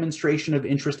 possibly demonstration of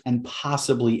interest, and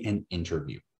possibly an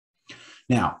interview.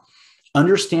 Now,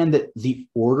 understand that the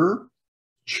order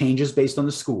changes based on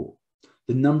the school.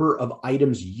 The number of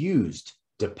items used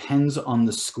depends on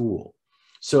the school.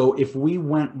 So if we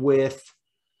went with,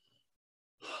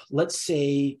 let's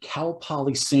say, Cal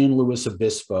Poly San Luis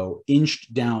Obispo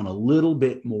inched down a little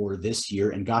bit more this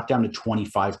year and got down to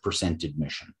 25%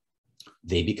 admission,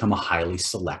 they become a highly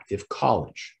selective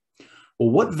college. Well,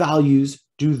 what values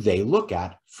do they look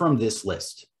at from this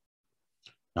list?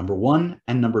 Number 1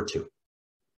 and number 2.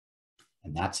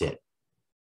 And that's it.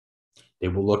 They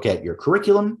will look at your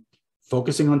curriculum,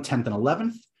 focusing on 10th and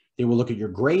 11th. They will look at your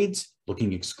grades,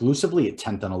 looking exclusively at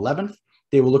 10th and 11th.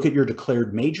 They will look at your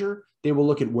declared major. They will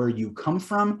look at where you come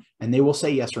from, and they will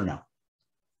say yes or no.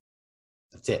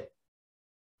 That's it.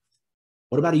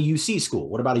 What about a UC school?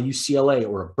 What about a UCLA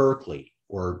or a Berkeley?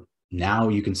 Or now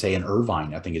you can say an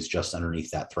Irvine, I think is just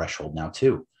underneath that threshold now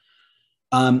too.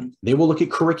 They will look at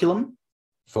curriculum,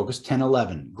 focus 10,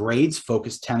 11. Grades,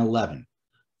 focus 10, 11.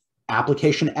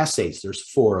 Application essays, there's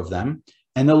 4 of them.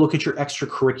 And they'll look at your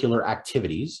extracurricular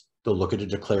activities. They'll look at a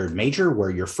declared major, where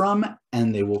you're from,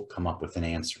 and they will come up with an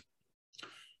answer.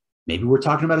 Maybe we're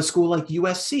talking about a school like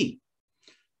USC.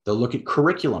 They'll look at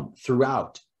curriculum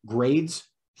throughout, grades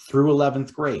through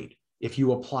 11th grade. If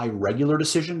you apply regular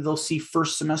decision, they'll see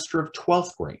first semester of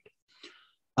 12th grade.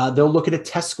 They'll look at a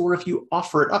test score if you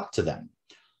offer it up to them.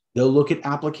 They'll look at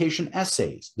application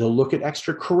essays. They'll look at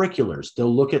extracurriculars.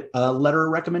 They'll look at a letter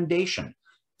of recommendation.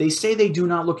 They say they do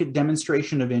not look at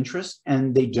demonstration of interest,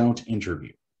 and they don't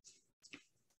interview.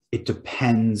 It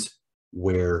depends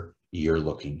where you're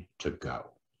looking to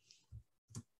go.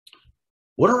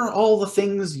 What are all the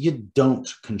things you don't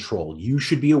control? You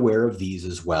should be aware of these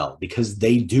as well, because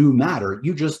they do matter.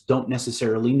 You just don't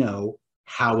necessarily know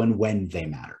how and when they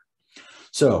matter.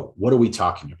 So what are we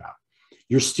talking about?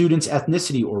 Your student's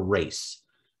ethnicity or race.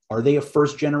 Are they a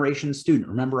first-generation student?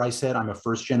 Remember I said I'm a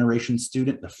first-generation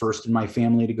student, the first in my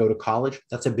family to go to college?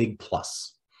 That's a big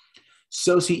plus.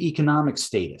 Socioeconomic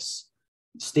status,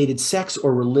 stated sex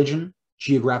or religion,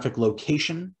 geographic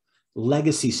location,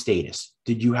 legacy status.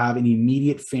 Did you have an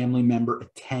immediate family member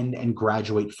attend and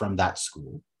graduate from that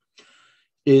school?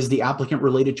 Is the applicant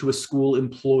related to a school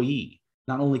employee?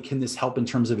 Not only can this help in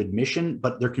terms of admission,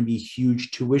 but there can be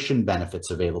huge tuition benefits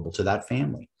available to that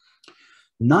family.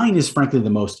 9 is frankly the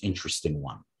most interesting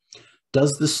one.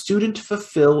 Does the student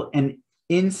fulfill an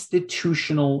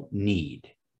institutional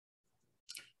need?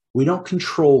 We don't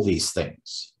control these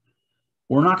things.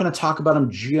 We're not going to talk about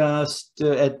them just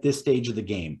at this stage of the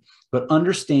game, but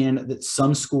understand that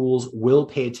some schools will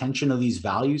pay attention to these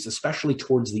values, especially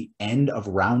towards the end of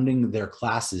rounding their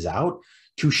classes out,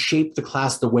 to shape the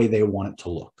class the way they want it to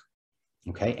look.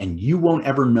 Okay, and you won't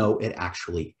ever know it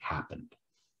actually happened.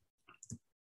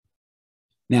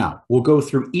 Now, we'll go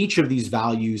through each of these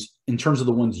values in terms of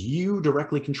the ones you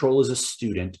directly control as a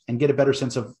student and get a better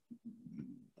sense of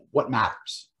what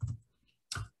matters.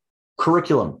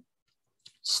 Curriculum,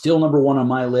 still number 1 on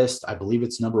my list. I believe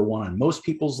it's number 1 on most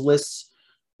people's lists.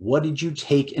 What did you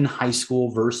take in high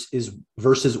school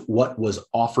versus what was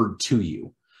offered to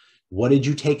you? What did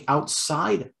you take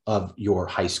outside of your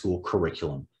high school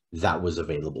curriculum that was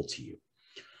available to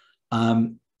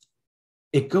you?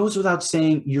 It goes without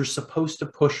saying you're supposed to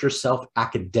push yourself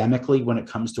academically when it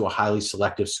comes to a highly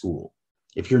selective school.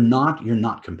 If you're not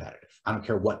competitive. I don't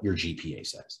care what your GPA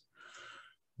says.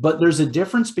 But there's a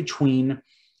difference between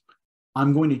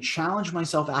I'm going to challenge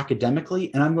myself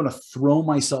academically and I'm going to throw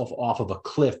myself off of a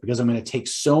cliff because I'm going to take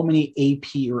so many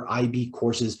AP or IB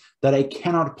courses that I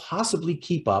cannot possibly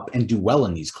keep up and do well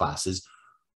in these classes.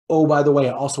 Oh, by the way,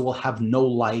 I also will have no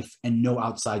life and no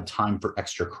outside time for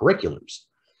extracurriculars.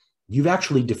 You've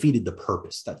actually defeated the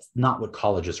purpose. That's not what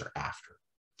colleges are after.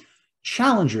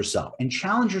 Challenge yourself, and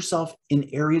challenge yourself in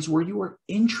areas where you are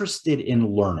interested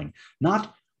in learning.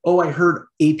 Not, oh, I heard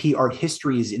AP Art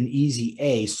History is an easy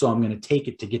A, so I'm going to take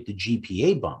it to get the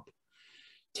GPA bump.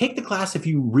 Take the class if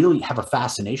you really have a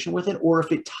fascination with it, or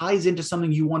if it ties into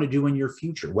something you want to do in your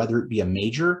future, whether it be a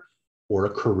major or a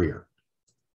career.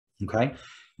 Okay?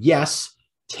 Yes,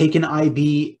 take an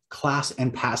IB class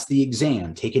and pass the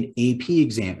exam. Take an AP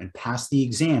exam and pass the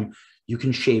exam. You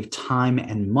can shave time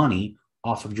and money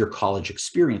off of your college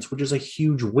experience, which is a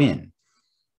huge win.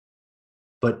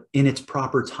 but in its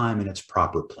proper time and its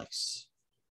proper place.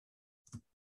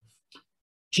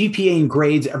 GPA and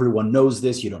grades, everyone knows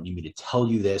this. You don't need me to tell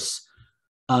you this.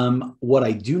 What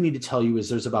I do need to tell you is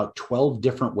there's about 12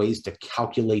 different ways to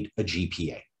calculate a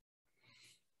GPA.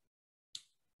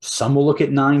 Some will look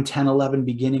at 9, 10, 11,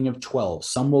 beginning of 12.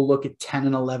 Some will look at 10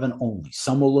 and 11 only.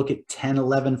 Some will look at 10,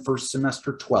 11, first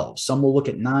semester 12. Some will look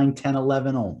at 9, 10,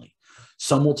 11 only.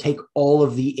 Some will take all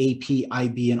of the AP,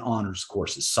 IB, and honors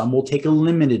courses. Some will take a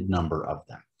limited number of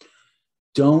them.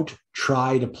 Don't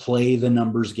try to play the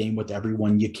numbers game with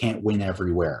everyone. You can't win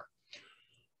everywhere.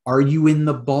 Are you in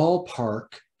the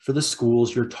ballpark for the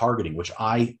schools you're targeting, which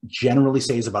I generally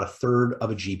say is about a third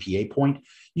of a GPA point?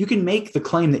 You can make the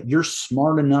claim that you're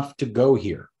smart enough to go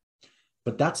here,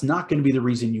 but that's not going to be the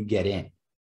reason you get in.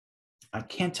 I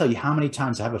can't tell you how many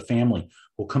times I have a family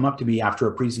who will come up to me after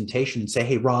a presentation and say,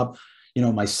 hey, Rob, you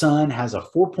know, my son has a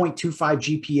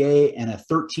 4.25 GPA and a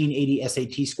 1380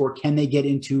 SAT score. Can they get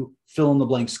into fill in the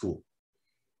blank school?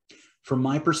 From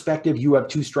my perspective, you have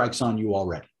 2 strikes on you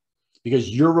already, because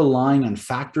you're relying on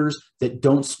factors that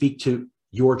don't speak to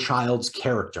your child's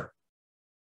character.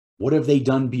 What have they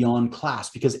done beyond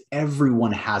class? Because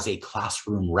everyone has a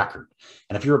classroom record.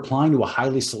 And if you're applying to a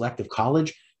highly selective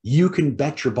college, you can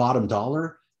bet your bottom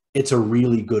dollar it's a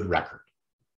really good record.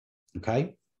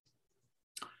 Okay?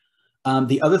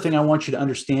 The other thing I want you to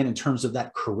understand in terms of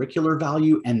that curricular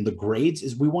value and the grades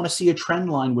is we want to see a trend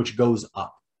line which goes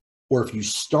up. Or if you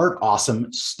start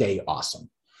awesome, stay awesome.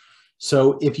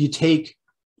 So if you take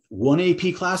one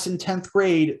AP class in 10th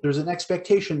grade, there's an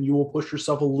expectation you will push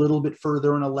yourself a little bit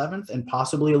further in 11th and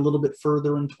possibly a little bit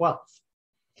further in 12th.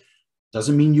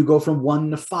 Doesn't mean you go from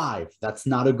 1 to 5. That's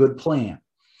not a good plan.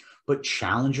 But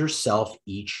challenge yourself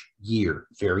each year.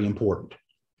 Very important.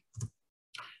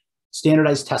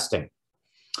 Standardized testing.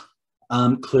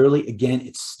 Clearly, again,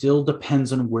 it still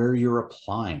depends on where you're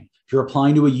applying. If you're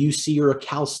applying to a UC or a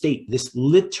Cal State, this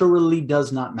literally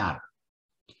does not matter.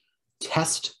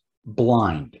 Test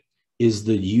blind is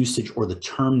the usage or the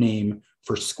term name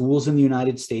for schools in the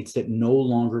United States that no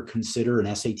longer consider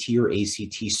an SAT or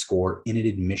ACT score in an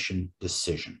admission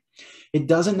decision. It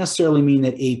doesn't necessarily mean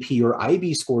that AP or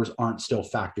IB scores aren't still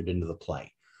factored into the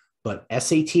play, but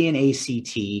SAT and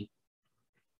ACT,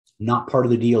 not part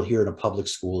of the deal here at a public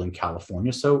school in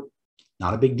California, so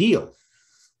not a big deal.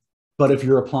 But if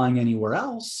you're applying anywhere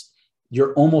else,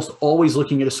 you're almost always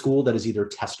looking at a school that is either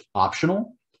test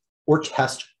optional or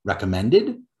test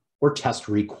recommended or test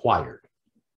required.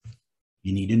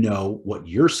 You need to know what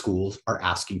your schools are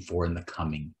asking for in the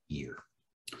coming year.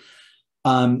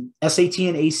 SAT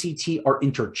and ACT are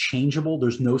interchangeable.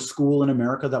 There's no school in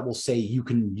America that will say you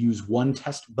can use one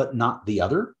test but not the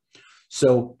other.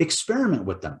 So experiment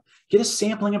with them. Get a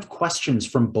sampling of questions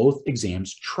from both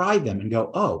exams, try them and go,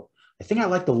 oh, I think I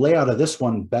like the layout of this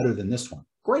one better than this one.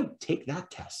 Great, take that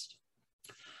test.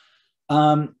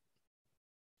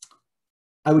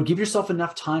 I would give yourself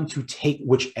enough time to take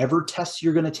whichever tests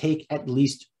you're going to take at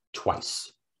least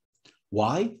twice.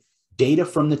 Why? Data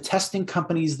from the testing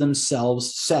companies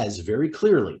themselves says very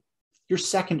clearly, your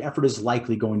second effort is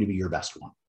likely going to be your best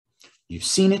one. You've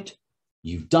seen it,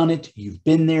 you've done it, you've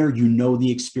been there, you know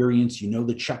the experience, you know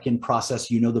the check-in process,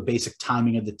 you know the basic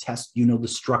timing of the test, you know the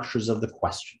structures of the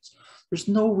questions. There's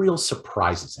no real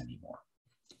surprises anymore.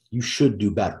 You should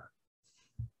do better.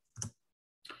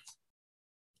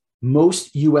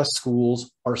 Most US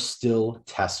schools are still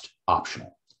test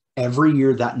optional. Every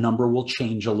year that number will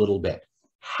change a little bit.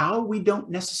 How, we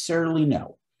don't necessarily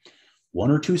know.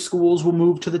 1 or 2 schools will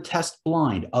move to the test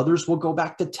blind. Others will go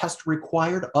back to test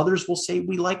required. Others will say,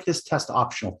 we like this test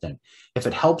optional thing. If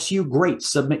it helps you, great,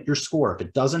 submit your score. If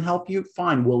it doesn't help you,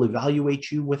 fine, we'll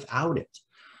evaluate you without it.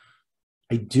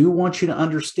 I do want you to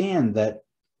understand that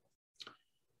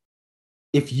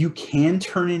if you can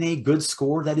turn in a good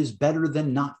score, that is better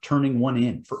than not turning one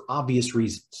in for obvious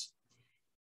reasons.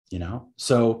 You know,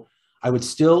 so I would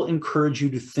still encourage you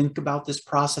to think about this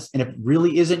process. And if it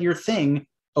really isn't your thing,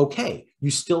 okay, you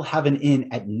still have an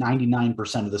in at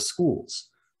 99% of the schools.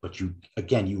 But you,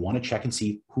 again, you want to check and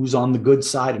see who's on the good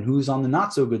side and who's on the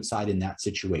not so good side in that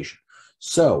situation.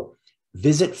 So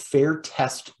visit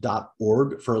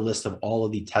fairtest.org for a list of all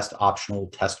of the test optional,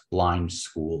 test blind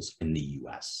schools in the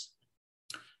US.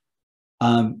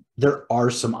 There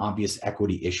are some obvious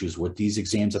equity issues with these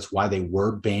exams. That's why they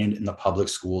were banned in the public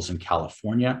schools in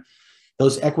California.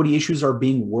 Those equity issues are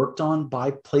being worked on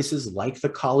by places like the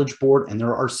College Board, and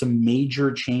there are some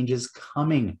major changes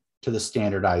coming to the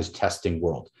standardized testing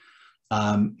world,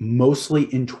 mostly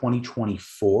in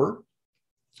 2024.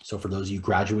 So for those of you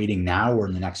graduating now or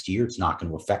in the next year, it's not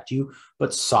going to affect you,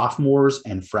 but sophomores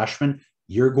and freshmen,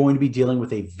 you're going to be dealing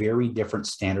with a very different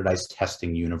standardized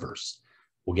testing universe.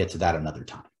 We'll get to that another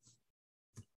time.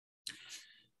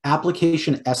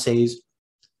 Application essays,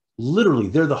 literally,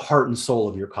 they're the heart and soul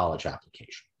of your college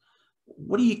application.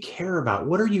 What do you care about?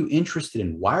 What are you interested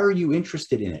in? Why are you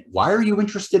interested in it? Why are you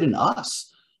interested in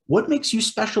us? What makes you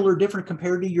special or different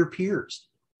compared to your peers?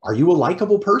 Are you a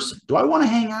likable person? Do I want to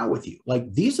hang out with you?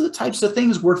 Like, these are the types of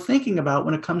things we're thinking about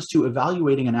when it comes to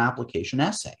evaluating an application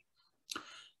essay.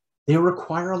 They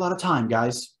require a lot of time,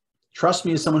 guys. Trust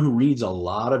me, as someone who reads a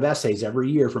lot of essays every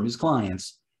year from his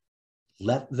clients,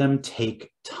 let them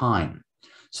take time.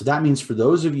 So that means for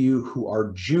those of you who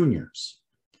are juniors,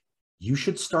 you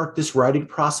should start this writing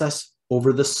process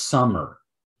over the summer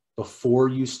before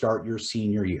you start your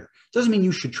senior year. Doesn't mean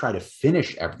you should try to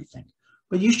finish everything,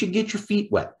 but you should get your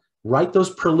feet wet. Write those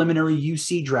preliminary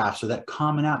UC drafts or that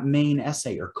Common App main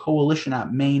essay or Coalition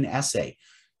App main essay.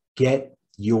 Get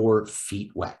your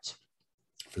feet wet.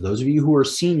 For those of you who are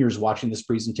seniors watching this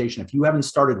presentation, if you haven't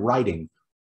started writing,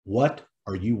 what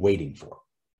are you waiting for?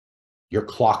 Your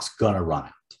clock's gonna run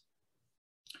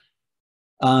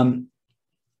out.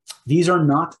 These are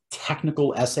not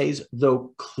technical essays,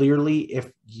 though clearly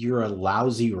if you're a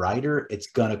lousy writer,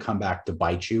 it's gonna come back to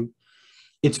bite you.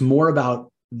 It's more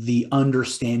about the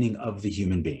understanding of the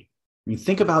human being. I mean,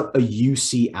 think about a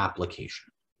UC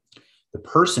application. The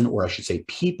person, or I should say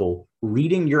people,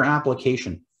 reading your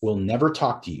application will never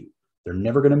talk to you. They're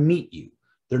never gonna meet you.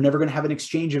 They're never gonna have an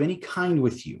exchange of any kind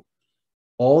with you.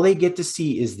 All they get to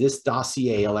see is this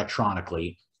dossier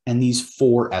electronically and these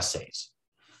 4 essays.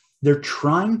 They're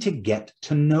trying to get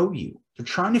to know you. They're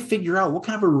trying to figure out what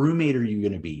kind of a roommate are you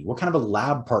going to be? What kind of a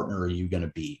lab partner are you going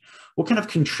to be? What kind of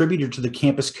contributor to the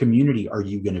campus community are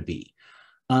you going to be?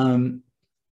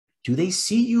 Do they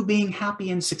see you being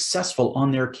happy and successful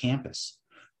on their campus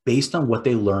based on what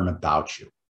they learn about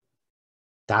you?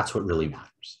 That's what really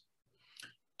matters.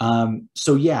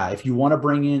 So yeah, if you want to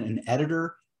bring in an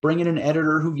editor, bring in an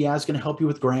editor who, yeah, is going to help you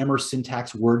with grammar,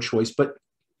 syntax, word choice, but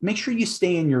make sure you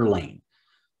stay in your lane.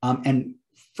 And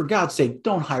for God's sake,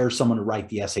 don't hire someone to write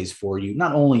the essays for you.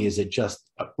 Not only is it just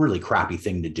a really crappy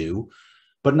thing to do,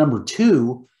 but number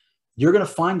 2, you're going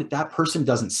to find that that person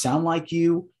doesn't sound like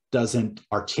you, doesn't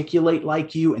articulate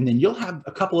like you, and then you'll have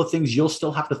a couple of things you'll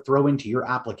still have to throw into your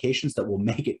applications that will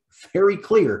make it very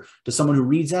clear to someone who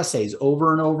reads essays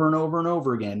over and over and over and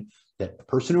over again that the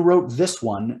person who wrote this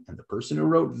one and the person who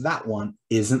wrote that one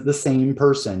isn't the same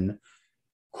person.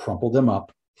 Crumple them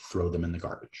up, throw them in the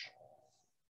garbage.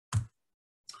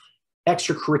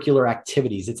 Extracurricular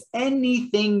activities. It's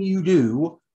anything you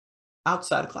do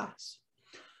outside of class.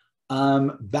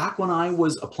 Back when I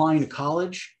was applying to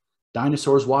college,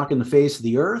 dinosaurs walking the face of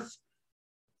the earth,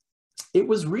 it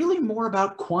was really more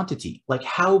about quantity. Like,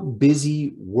 how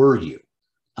busy were you?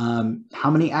 How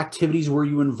many activities were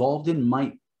you involved in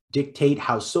might dictate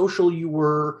how social you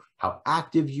were, how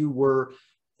active you were.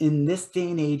 In this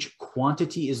day and age,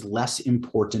 quantity is less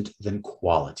important than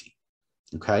quality,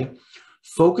 okay?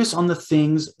 Focus on the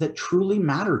things that truly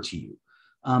matter to you.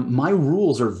 My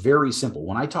rules are very simple.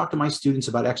 When I talk to my students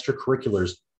about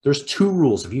extracurriculars, there's 2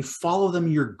 rules. If you follow them,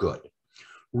 you're good.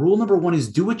 Rule number 1 is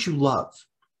do what you love.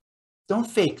 Don't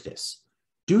fake this.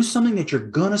 Do something that you're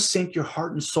going to sink your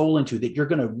heart and soul into, that you're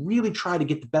going to really try to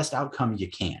get the best outcome you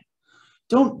can.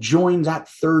 Don't join that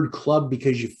 3rd club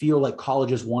because you feel like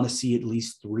colleges want to see at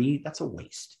least 3. That's a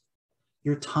waste.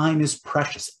 Your time is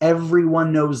precious.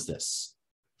 Everyone knows this.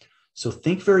 So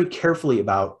think very carefully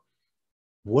about,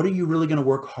 what are you really going to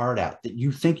work hard at that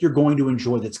you think you're going to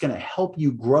enjoy, that's going to help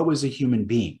you grow as a human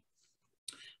being.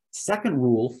 Second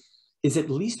rule is, at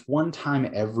least one time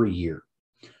every year,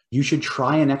 you should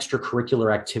try an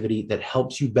extracurricular activity that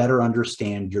helps you better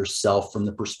understand yourself from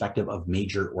the perspective of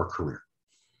major or career.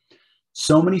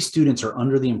 So many students are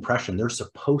under the impression they're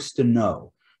supposed to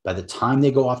know by the time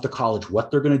they go off to college what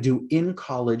they're going to do in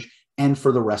college and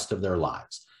for the rest of their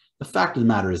lives. The fact of the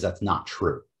matter is that's not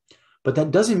true. But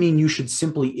that doesn't mean you should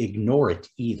simply ignore it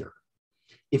either.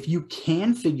 If you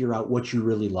can figure out what you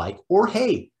really like, or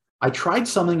hey, I tried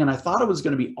something and I thought it was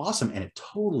going to be awesome and it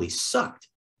totally sucked,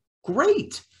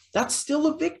 great. That's still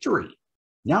a victory.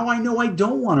 Now I know I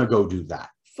don't want to go do that.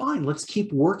 Fine, let's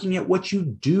keep working at what you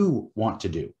do want to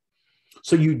do.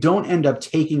 So you don't end up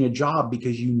taking a job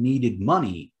because you needed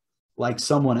money like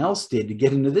someone else did to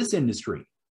get into this industry.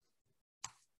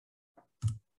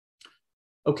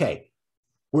 Okay,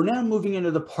 we're now moving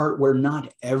into the part where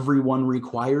not everyone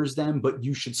requires them, but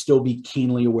you should still be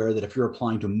keenly aware that if you're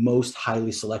applying to most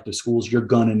highly selective schools, you're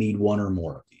going to need 1 or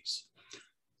more of these.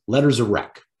 Letters of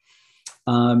rec.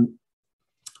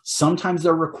 Sometimes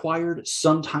they're required,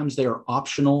 sometimes they are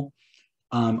optional.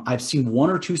 I've seen 1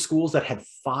 or 2 schools that had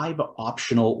 5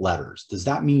 optional letters. Does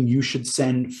that mean you should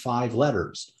send 5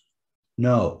 letters?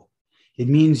 No, it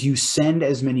means you send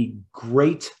as many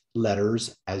great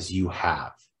letters as you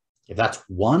have. If that's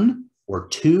 1 or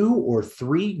 2 or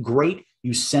 3, great.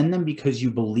 You send them because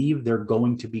you believe they're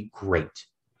going to be great.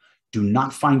 Do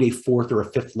not find a 4th or a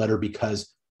 5th letter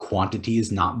because quantity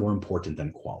is not more important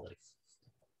than quality.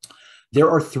 There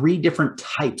are 3 different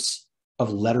types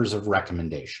of letters of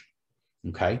recommendation,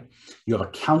 okay? You have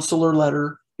a counselor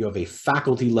letter, you have a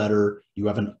faculty letter, you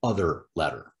have an other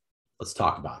letter. Let's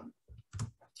talk about them.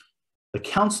 The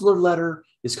counselor letter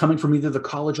is coming from either the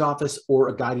college office or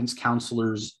a guidance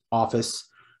counselor's office.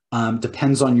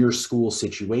 Depends on your school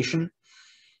situation.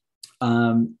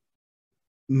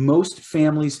 Most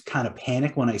families kind of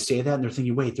panic when I say that, and they're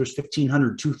thinking, wait, there's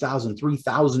 1,500, 2,000,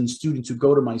 3,000 students who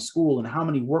go to my school, and how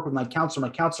many work with my counselor?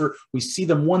 My counselor, we see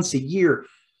them once a year.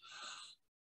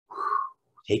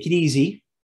 Take it easy.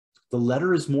 The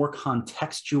letter is more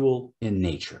contextual in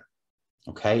nature,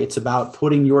 okay? It's about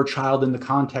putting your child in the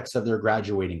context of their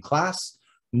graduating class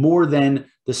more than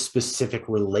the specific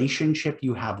relationship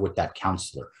you have with that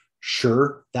counselor.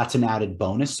 Sure, that's an added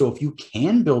bonus. So if you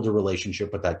can build a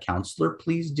relationship with that counselor,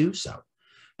 please do so.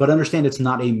 But understand it's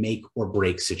not a make or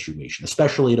break situation,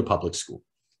 especially at a public school.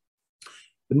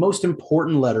 The most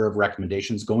important letter of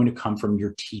recommendation is going to come from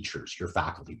your teachers, your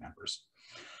faculty members.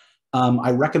 I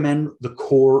recommend the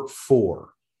core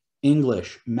 4: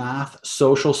 English, math,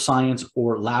 social science,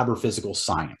 or lab or physical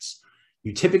science.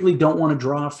 You typically don't want to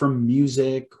draw from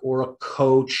music or a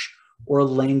coach or a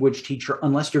language teacher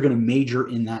unless you're going to major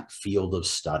in that field of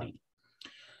study.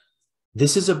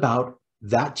 This is about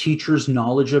that teacher's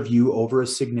knowledge of you over a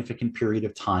significant period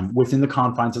of time within the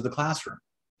confines of the classroom.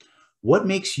 What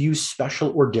makes you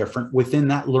special or different within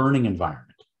that learning environment?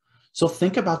 So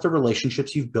think about the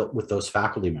relationships you've built with those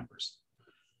faculty members.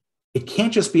 It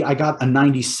can't just be, I got a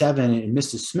 97 in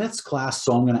Mrs. Smith's class,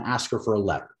 so I'm going to ask her for a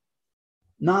letter.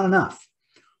 Not enough.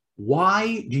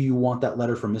 Why do you want that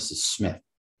letter from Mrs. Smith?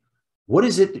 What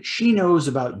is it that she knows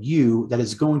about you that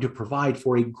is going to provide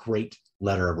for a great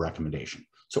letter of recommendation?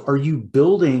 So are you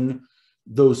building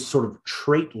those sort of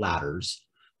trait ladders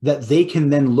that they can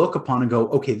then look upon and go,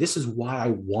 okay, this is why I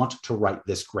want to write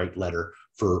this great letter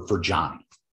for Johnny.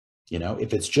 You know,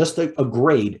 if it's just a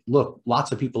grade, look,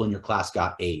 lots of people in your class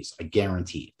got A's, I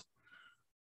guarantee it.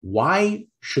 Why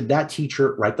should that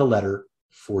teacher write the letter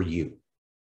for you?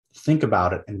 Think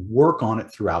about it and work on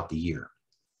it throughout the year.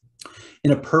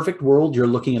 In a perfect world, you're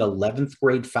looking at 11th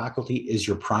grade faculty is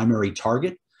your primary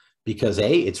target because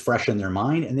A, it's fresh in their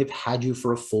mind and they've had you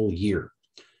for a full year.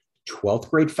 12th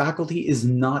grade faculty is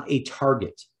not a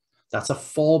target. That's a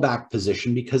fallback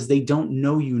position because they don't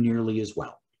know you nearly as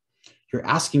well. You're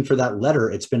asking for that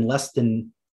letter. It's been less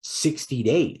than 60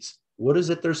 days. What is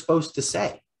it they're supposed to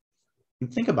say?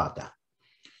 And think about that.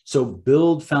 So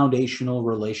build foundational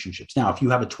relationships. Now, if you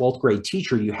have a 12th grade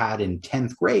teacher you had in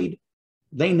 10th grade,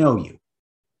 they know you.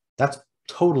 That's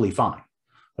totally fine.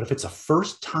 But if it's a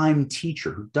first-time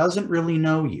teacher who doesn't really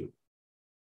know you,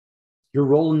 you're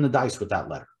rolling the dice with that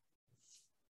letter.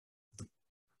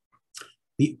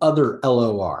 The other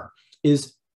LOR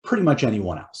is pretty much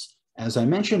anyone else. As I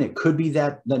mentioned, it could be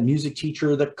that music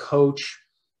teacher, the coach,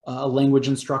 a language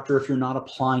instructor if you're not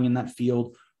applying in that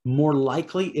field. More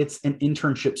likely, it's an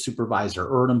internship supervisor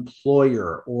or an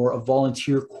employer or a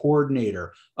volunteer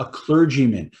coordinator, a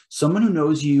clergyman, someone who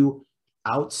knows you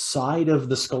outside of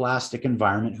the scholastic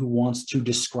environment who wants to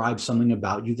describe something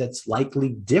about you that's likely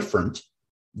different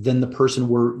than the person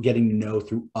we're getting to know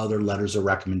through other letters of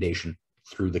recommendation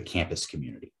through the campus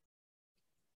community.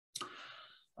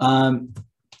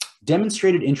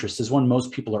 Demonstrated interest is one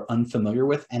most people are unfamiliar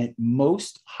with, and at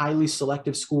most highly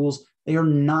selective schools, they are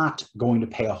not going to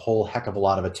pay a whole heck of a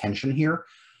lot of attention here,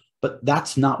 but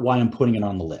that's not why I'm putting it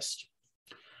on the list.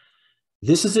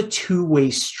 This is a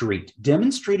two-way street.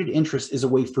 Demonstrated interest is a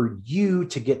way for you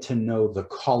to get to know the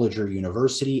college or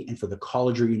university and for the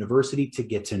college or university to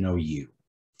get to know you.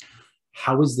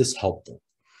 How is this helpful?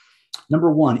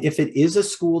 Number one, if it is a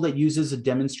school that uses a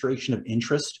demonstration of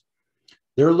interest,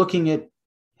 they're looking at,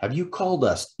 have you called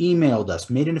us, emailed us,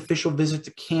 made an official visit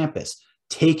to campus,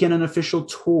 taken an official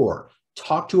tour,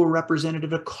 talked to a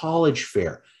representative at college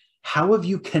fair? How have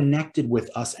you connected with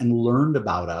us and learned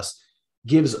about us?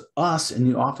 Gives us in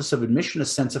the Office of Admission a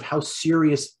sense of how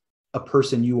serious a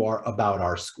person you are about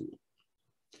our school.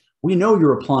 We know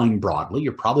you're applying broadly.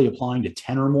 You're probably applying to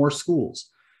 10 or more schools.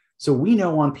 So we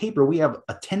know on paper we have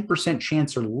a 10%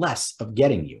 chance or less of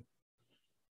getting you.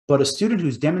 But a student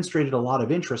who's demonstrated a lot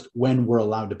of interest when we're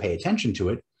allowed to pay attention to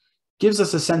it gives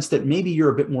us a sense that maybe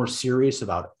you're a bit more serious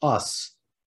about us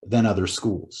than other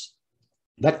schools.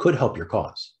 That could help your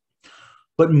cause.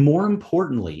 But more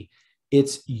importantly,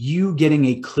 it's you getting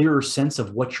a clearer sense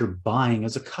of what you're buying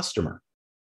as a customer.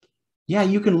 Yeah,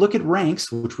 you can look at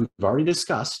ranks, which we've already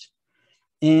discussed,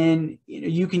 and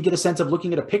you can get a sense of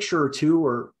looking at a picture or two,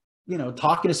 or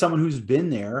talking to someone who's been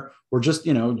there, or just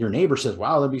your neighbor says,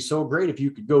 wow, that'd be so great if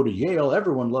you could go to Yale.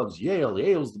 Everyone loves Yale.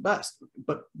 Yale's the best.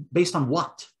 But based on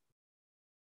what?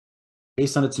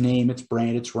 Based on its name, its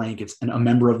brand, its rank. It's a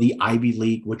member of the Ivy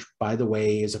League, which, by the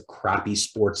way, is a crappy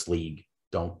sports league.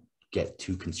 Don't get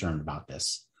too concerned about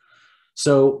this.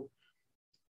 So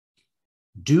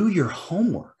do your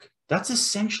homework. That's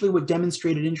essentially what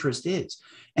demonstrated interest is.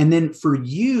 And then for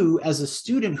you as a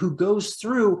student who goes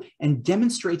through and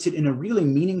demonstrates it in a really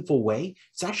meaningful way,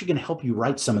 it's actually going to help you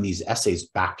write some of these essays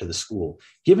back to the school,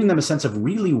 giving them a sense of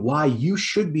really why you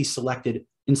should be selected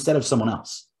instead of someone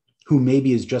else who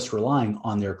maybe is just relying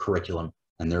on their curriculum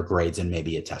and their grades and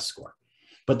maybe a test score.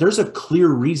 But there's a clear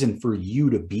reason for you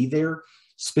to be there,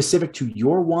 specific to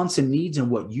your wants and needs and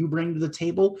what you bring to the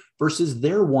table versus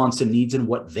their wants and needs and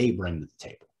what they bring to the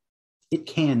table. It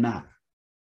can matter.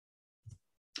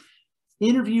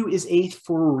 Interview is eighth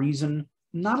for a reason.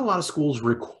 Not a lot of schools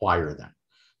require them.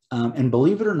 And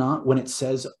believe it or not, when it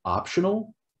says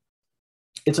optional,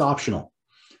 it's optional.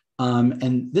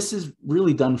 And this is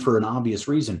really done for an obvious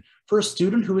reason. For a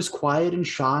student who is quiet and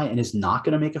shy and is not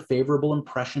going to make a favorable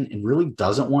impression and really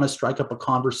doesn't want to strike up a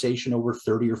conversation over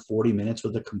 30 or 40 minutes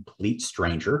with a complete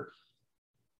stranger,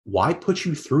 why put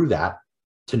you through that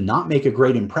to not make a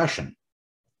great impression?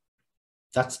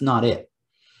 That's not it.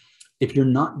 If you're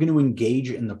not going to engage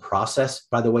in the process,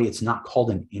 by the way, it's not called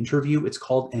an interview, it's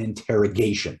called an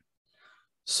interrogation.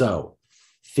 So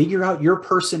figure out your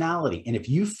personality. And if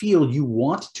you feel you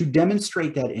want to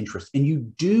demonstrate that interest and you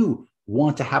do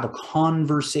want to have a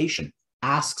conversation,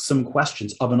 ask some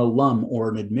questions of an alum or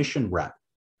an admission rep,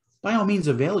 by all means,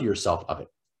 avail yourself of it.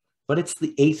 But it's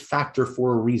the eighth factor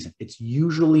for a reason. It's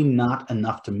usually not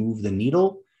enough to move the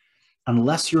needle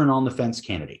unless you're an on-the-fence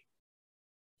candidate.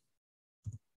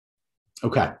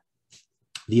 Okay.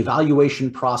 The evaluation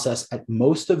process at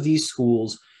most of these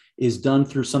schools is done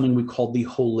through something we call the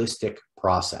holistic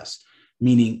process,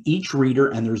 meaning each reader,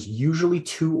 and there's usually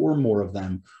 2 or more of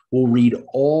them, will read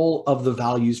all of the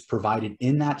values provided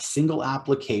in that single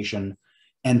application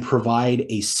and provide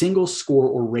a single score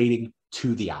or rating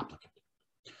to the applicant.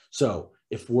 So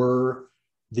if we're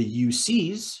the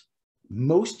UCs,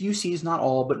 most UCs, not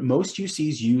all, but most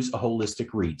UCs use a holistic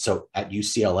read. So at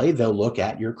UCLA, they'll look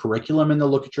at your curriculum and they'll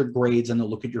look at your grades and they'll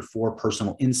look at your 4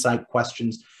 personal insight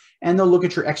questions and they'll look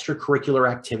at your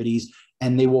extracurricular activities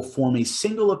and they will form a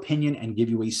single opinion and give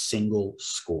you a single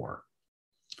score.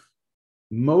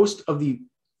 Most of the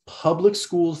public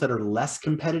schools that are less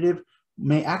competitive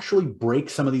may actually break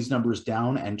some of these numbers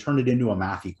down and turn it into a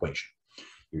math equation.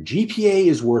 Your GPA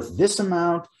is worth this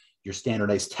amount. Your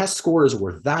standardized test score is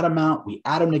worth that amount. We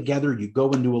add them together. You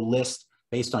go into a list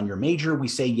based on your major. We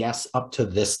say yes up to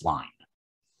this line.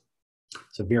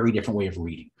 It's a very different way of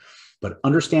reading. But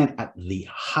understand at the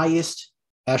highest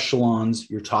echelons,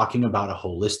 you're talking about a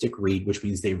holistic read, which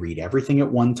means they read everything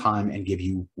at one time and give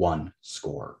you 1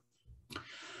 score.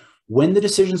 When the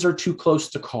decisions are too close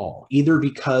to call, either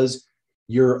because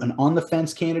you're an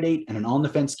on-the-fence candidate and an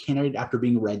on-the-fence candidate after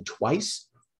being read twice,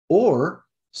 or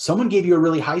someone gave you a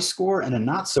really high score and a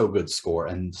not so good score,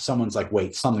 and someone's like,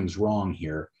 wait, something's wrong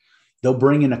here. They'll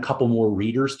bring in a couple more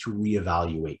readers to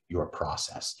reevaluate your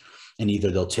process. And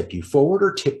either they'll tip you forward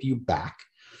or tip you back.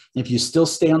 If you still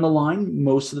stay on the line,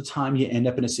 most of the time you end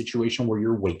up in a situation where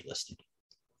you're waitlisted.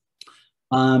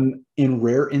 In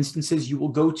rare instances, you will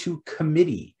go to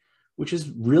committee, which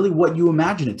is really what you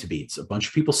imagine it to be. It's a bunch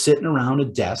of people sitting around a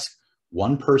desk.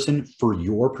 One person for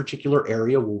your particular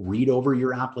area will read over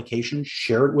your application,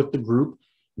 share it with the group,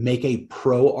 make a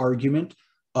pro argument.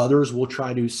 Others will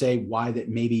try to say why that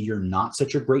maybe you're not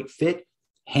such a great fit.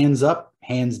 Hands up,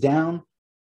 hands down.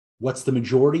 What's the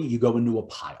majority? You go into a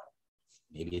pile.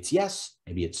 Maybe it's yes,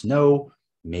 maybe it's no,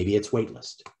 maybe it's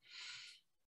waitlist.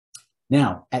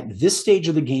 Now, at this stage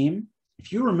of the game,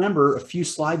 if you remember a few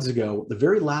slides ago, the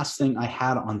very last thing I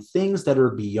had on things that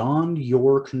are beyond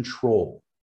your control,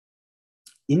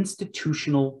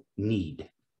 institutional need.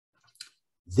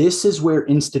 This is where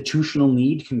institutional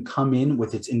need can come in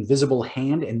with its invisible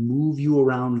hand and move you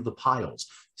around the piles,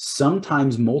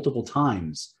 sometimes multiple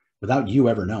times without you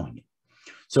ever knowing it.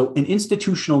 So an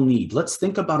institutional need, let's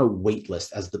think about a wait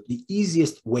list as the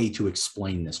easiest way to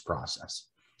explain this process.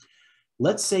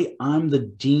 Let's say I'm the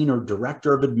dean or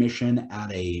director of admission at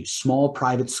a small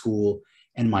private school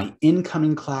and my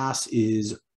incoming class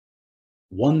is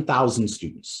 1,000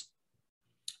 students.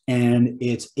 and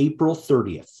it's April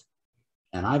 30th.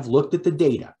 And I've looked at the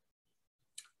data,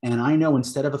 and I know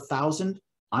instead of 1,000,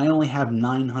 I only have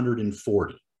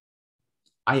 940.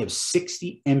 I have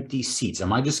 60 empty seats.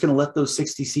 Am I just going to let those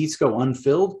 60 seats go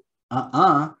unfilled?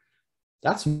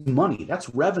 That's money. That's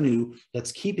revenue.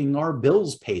 That's keeping our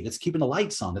bills paid. That's keeping the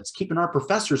lights on. That's keeping our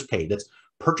professors paid. That's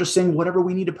purchasing whatever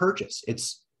we need to purchase.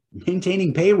 It's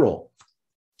maintaining payroll.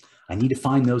 I need to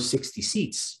find those 60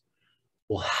 seats.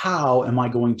 Well, how am I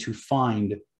going to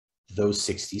find those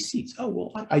 60 seats? Oh,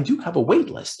 well, I do have a wait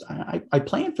list. I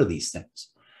plan for these things.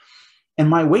 And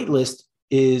my wait list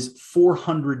is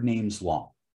 400 names long,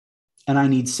 and I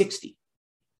need 60.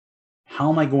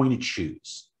 How am I going to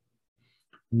choose?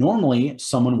 Normally,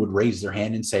 someone would raise their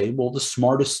hand and say, well, the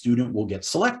smartest student will get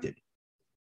selected.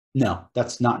 No,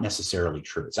 that's not necessarily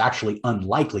true. It's actually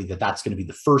unlikely that that's going to be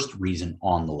the first reason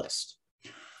on the list.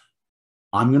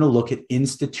 I'm going to look at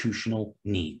institutional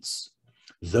needs.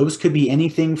 Those could be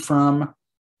anything from,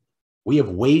 we have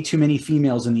way too many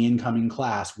females in the incoming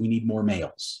class. We need more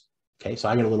males. Okay, so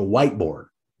I got a little whiteboard,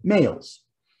 males.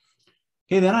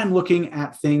 Okay, then I'm looking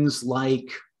at things like,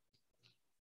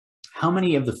 how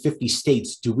many of the 50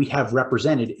 states do we have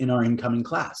represented in our incoming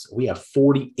class? We have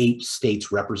 48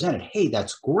 states represented. Hey,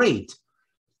 that's great.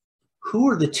 Who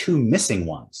are the two missing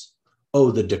ones?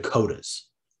 Oh, the Dakotas.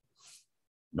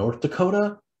 North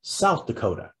Dakota, South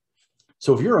Dakota.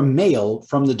 So if you're a male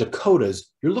from the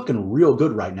Dakotas, you're looking real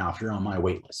good right now if you're on my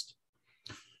wait list.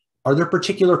 Are there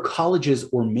particular colleges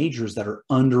or majors that are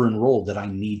under-enrolled that I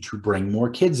need to bring more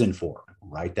kids in for?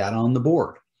 Write that on the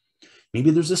board.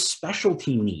 Maybe there's a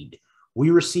specialty need.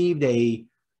 We received a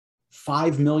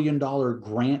 $5 million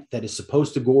grant that is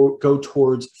supposed to go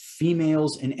towards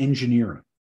females in engineering.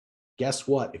 Guess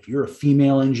what? If you're a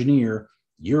female engineer,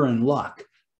 you're in luck.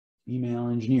 Female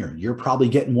engineer, you're probably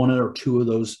getting one or two of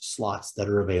those slots that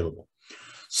are available.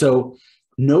 So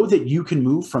know that you can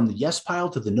move from the yes pile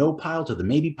to the no pile to the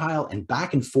maybe pile and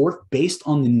back and forth based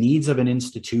on the needs of an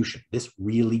institution. This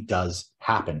really does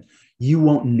happen. You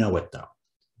won't know it though.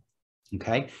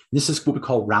 Okay, this is what we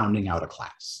call rounding out a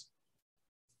class.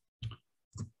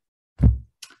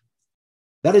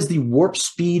 That is the warp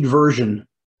speed version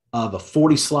of a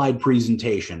 40-slide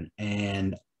presentation,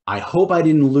 and I hope I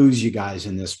didn't lose you guys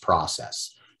in this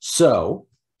process. So,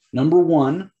 number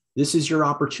one, this is your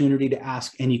opportunity to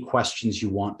ask any questions you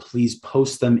want. Please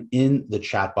post them in the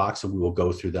chat box and we will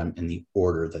go through them in the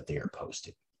order that they are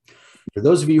posted. For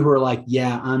those of you who are like,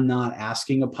 yeah, I'm not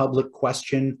asking a public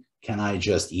question, can I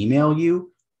just email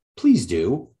you? Please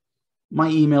do. My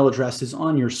email address is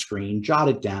on your screen. Jot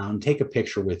it down. Take a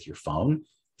picture with your phone.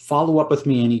 Follow up with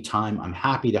me anytime. I'm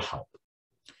happy to help.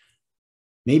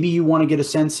 Maybe you want to get a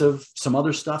sense of some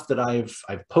other stuff that I've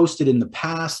posted in the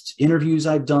past, interviews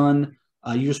I've done.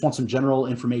 You just want some general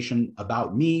information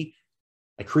about me.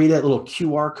 I created that little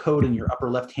QR code in your upper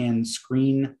left-hand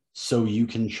screen so you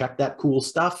can check that cool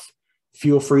stuff.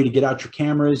 Feel free to get out your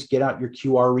cameras, get out your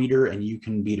QR reader, and you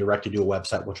can be directed to a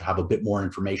website which will have a bit more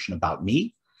information about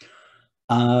me.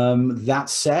 That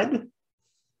said,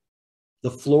 the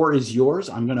floor is yours.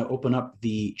 I'm going to open up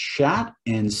the chat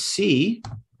and see.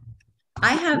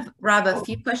 I have, Rob, a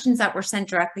few questions that were sent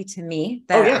directly to me.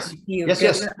 Oh, yes.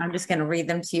 Yes. I'm just going to read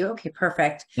them to you. Okay,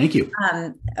 perfect. Thank you.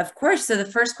 Of course. So the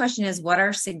first question is, what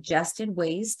are suggested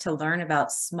ways to learn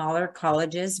about smaller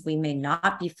colleges we may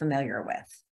not be familiar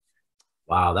with?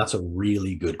 Wow, that's a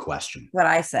really good question. What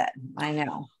I said, I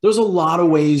know. There's a lot of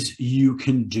ways you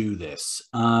can do this.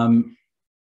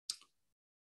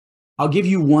 I'll give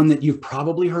you one that you've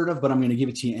probably heard of, but I'm going to give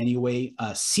it to you anyway.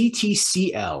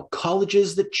 CTCL,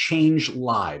 Colleges That Change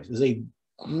Lives, is a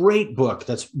great book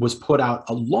that was put out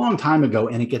a long time ago,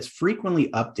 and it gets frequently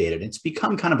updated. It's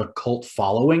become kind of a cult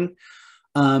following.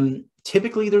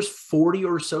 Typically, there's 40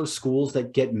 or so schools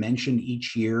that get mentioned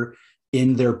each year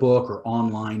in their book or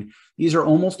online. These are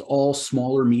almost all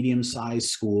smaller, medium-sized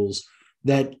schools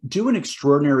that do an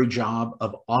extraordinary job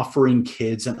of offering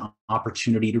kids an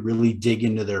opportunity to really dig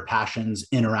into their passions,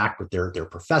 interact with their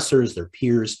professors, their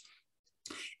peers.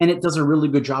 And it does a really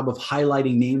good job of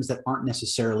highlighting names that aren't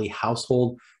necessarily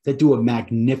household, that do a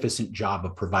magnificent job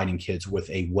of providing kids with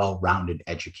a well-rounded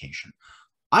education.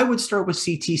 I would start with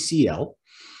CTCL.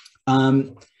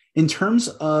 In terms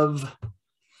of,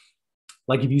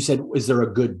 like if you said, is there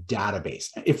a good database?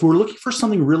 If we're looking for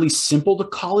something really simple, the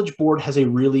College Board has a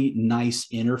really nice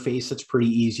interface that's pretty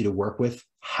easy to work with.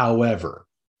 However,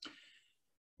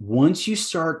 once you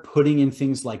start putting in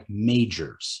things like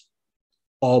majors,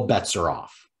 all bets are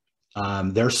off.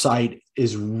 Their site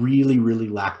is really, really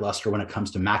lackluster when it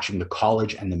comes to matching the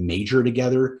college and the major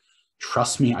together.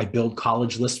 Trust me, I build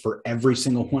college lists for every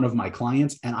single one of my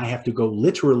clients, and I have to go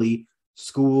literally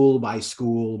school by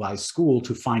school by school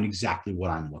to find exactly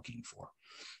what I'm looking for.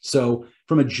 So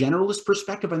from a generalist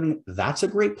perspective, I think that's a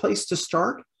great place to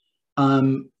start.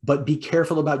 But be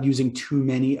careful about using too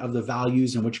many of the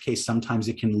values, in which case sometimes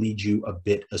it can lead you a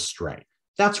bit astray.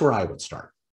 That's where I would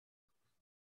start.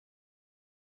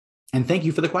 And thank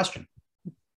you for the question.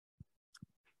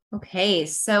 Okay,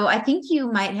 so I think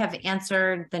you might have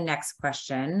answered the next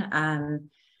question.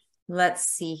 Let's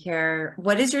see here.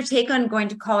 What is your take on going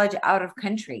to college out of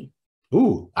country?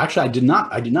 Ooh, actually, I did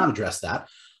not address that.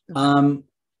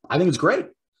 I think it's great.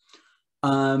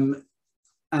 And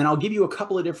I'll give you a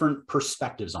couple of different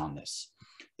perspectives on this.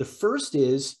 The first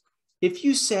is, if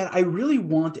you said, I really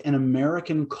want an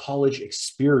American college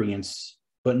experience,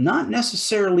 but not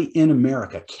necessarily in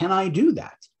America, can I do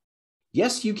that?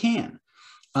 Yes, you can.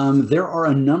 There are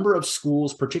a number of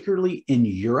schools, particularly in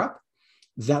Europe,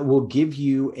 that will give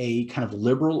you a kind of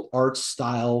liberal arts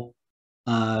style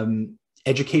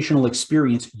educational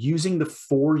experience using the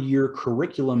 4-year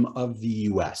curriculum of the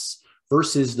US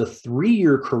versus the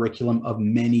 3-year curriculum of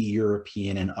many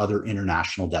European and other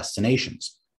international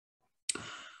destinations.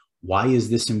 Why is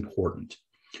this important?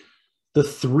 The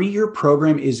 3-year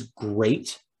program is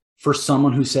great for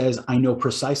someone who says, I know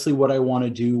precisely what I want to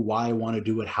do, why I want to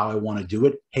do it, how I want to do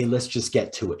it. Hey, let's just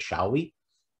get to it, shall we?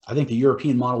 I think the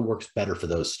European model works better for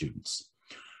those students.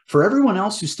 For everyone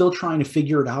else who's still trying to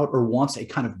figure it out or wants a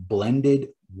kind of blended,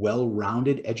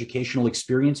 well-rounded educational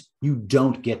experience, you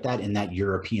don't get that in that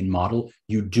European model.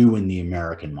 You do in the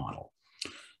American model.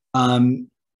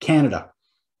 Canada.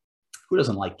 Who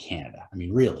doesn't like Canada? I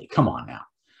mean, really, come on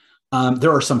now.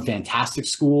 There are some fantastic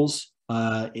schools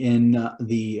in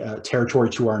the territory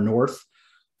to our north.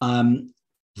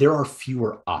 There are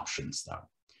fewer options, though.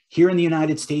 Here in the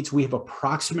United States, we have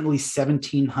approximately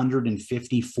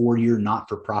 1,750 4-year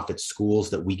not-for-profit schools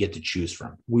that we get to choose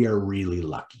from. We are really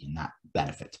lucky in that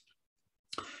benefit.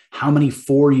 How many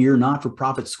 4-year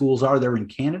not-for-profit schools are there in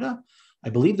Canada? I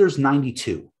believe there's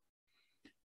 92.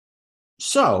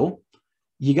 So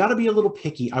you got to be a little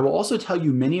picky. I will also tell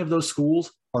you many of those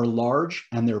schools are large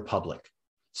and they're public.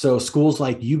 So schools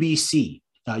like UBC,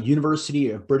 University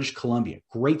of British Columbia,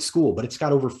 great school, but it's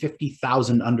got over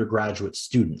 50,000 undergraduate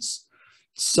students.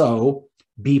 So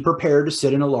be prepared to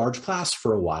sit in a large class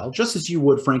for a while, just as you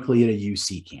would, frankly, at a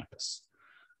UC campus.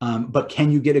 But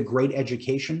can you get a great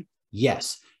education?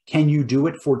 Yes. Can you do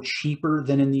it for cheaper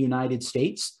than in the United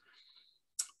States?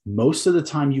 Most of the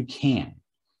time you can.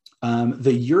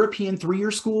 The European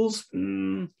 3-year schools,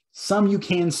 some you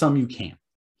can, some you can't.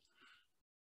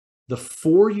 The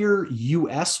 4-year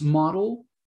US model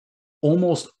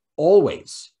almost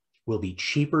always will be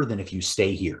cheaper than if you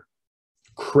stay here.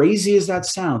 Crazy as that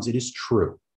sounds, it is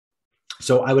true.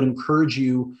 So I would encourage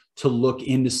you to look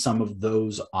into some of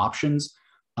those options.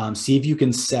 See if you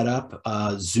can set up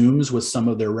Zooms with some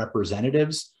of their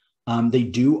representatives. They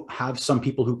do have some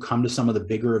people who come to some of the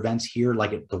bigger events here,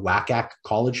 like at the WACAC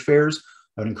college fairs.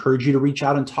 I would encourage you to reach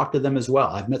out and talk to them as well.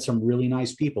 I've met some really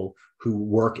nice people who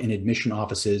work in admission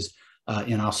offices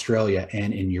in Australia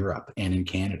and in Europe and in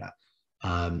Canada.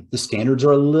 The standards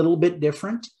are a little bit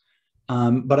different,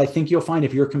 but I think you'll find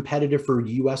if you're competitive for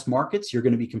US markets, you're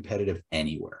going to be competitive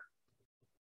anywhere.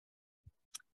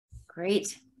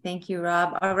 Great. Thank you,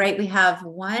 Rob. All right, we have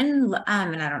one,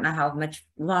 and I don't know how much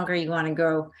longer you want to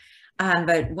go,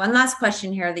 but one last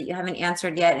question here that you haven't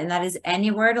answered yet, and that is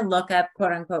anywhere to look up,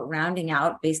 quote unquote, rounding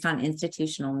out based on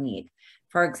institutional need.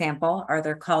 For example, are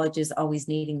there colleges always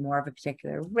needing more of a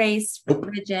particular race,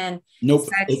 religion? Nope.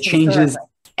 Sex, it changes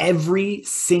every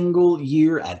single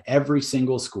year at every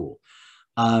single school.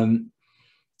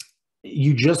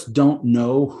 You just don't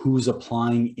know who's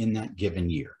applying in that given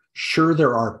year. Sure,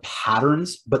 there are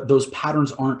patterns, but those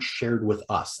patterns aren't shared with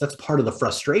us. That's part of the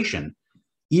frustration,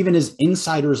 even as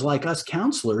insiders like us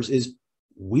counselors, is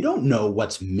we don't know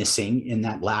what's missing in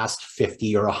that last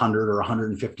 50 or 100 or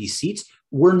 150 seats.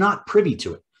 We're not privy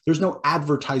to it. There's no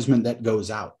advertisement that goes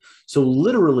out. So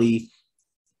literally,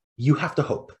 you have to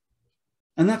hope.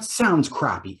 And that sounds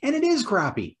crappy, and it is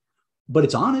crappy, but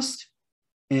it's honest.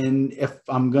 And if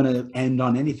I'm going to end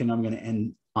on anything, I'm going to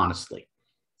end honestly.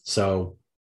 So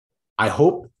I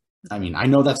hope, I mean, I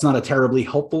know that's not a terribly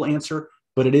helpful answer,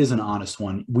 but it is an honest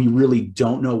one. We really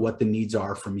don't know what the needs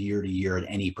are from year to year at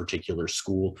any particular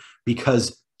school,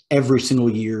 because every single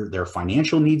year their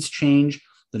financial needs change.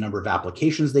 The number of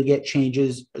applications they get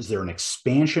changes. Is there an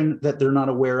expansion that they're not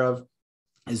aware of?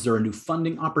 Is there a new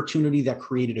funding opportunity that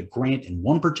created a grant in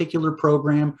one particular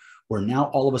program where now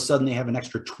all of a sudden they have an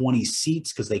extra 20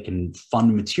 seats because they can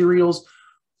fund materials?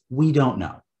 We don't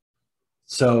know.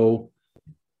 So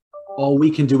All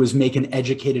we can do is make an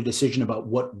educated decision about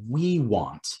what we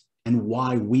want and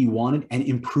why we want it, and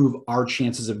improve our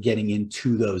chances of getting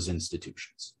into those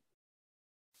institutions.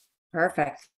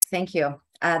 Perfect. Thank you.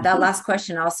 That last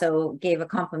question also gave a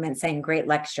compliment saying great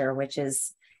lecture, which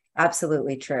is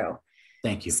absolutely true.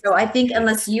 Thank you. So I think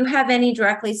unless you have any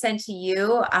directly sent to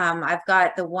you, I've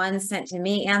got the ones sent to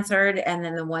me answered, and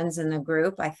then the ones in the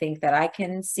group, I think that I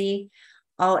can see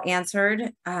all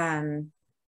answered.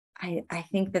 I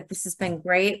think that this has been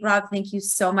great. Rob, thank you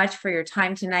so much for your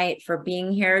time tonight, for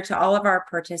being here. To all of our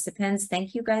participants,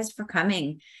 thank you guys for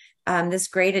coming. This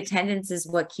great attendance is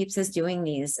what keeps us doing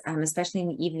these, especially in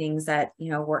the evenings that,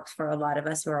 works for a lot of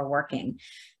us who are working.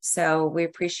 So we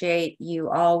appreciate you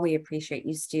all. We appreciate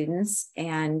you students.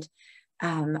 And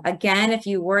again, if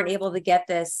you weren't able to get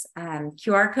this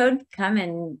QR code, come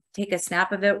and take a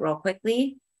snap of it real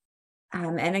quickly.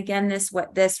 And again, this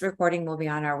recording will be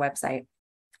on our website,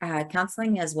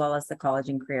 counseling, as well as the college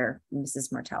and career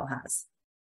Mrs. Martell has.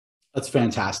 That's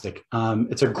fantastic.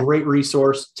 It's a great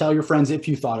resource. Tell your friends if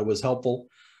you thought it was helpful,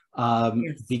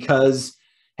 Yes. because,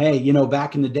 hey,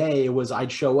 back in the day, it was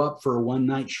I'd show up for a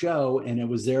one-night show and it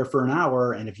was there for an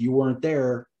hour. And if you weren't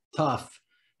there, tough.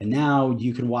 And now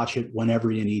you can watch it whenever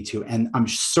you need to. And I'm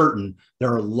certain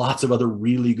there are lots of other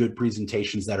really good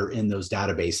presentations that are in those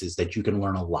databases that you can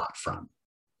learn a lot from.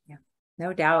 Yeah,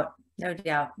 no doubt. No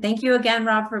doubt. Thank you again,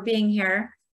 Rob, for being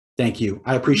here. Thank you.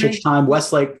 I appreciate your time.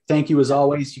 Westlake, thank you as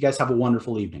always. You guys have a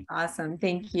wonderful evening. Awesome.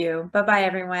 Thank you. Bye-bye,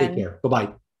 everyone. Take care.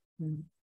 Bye-bye.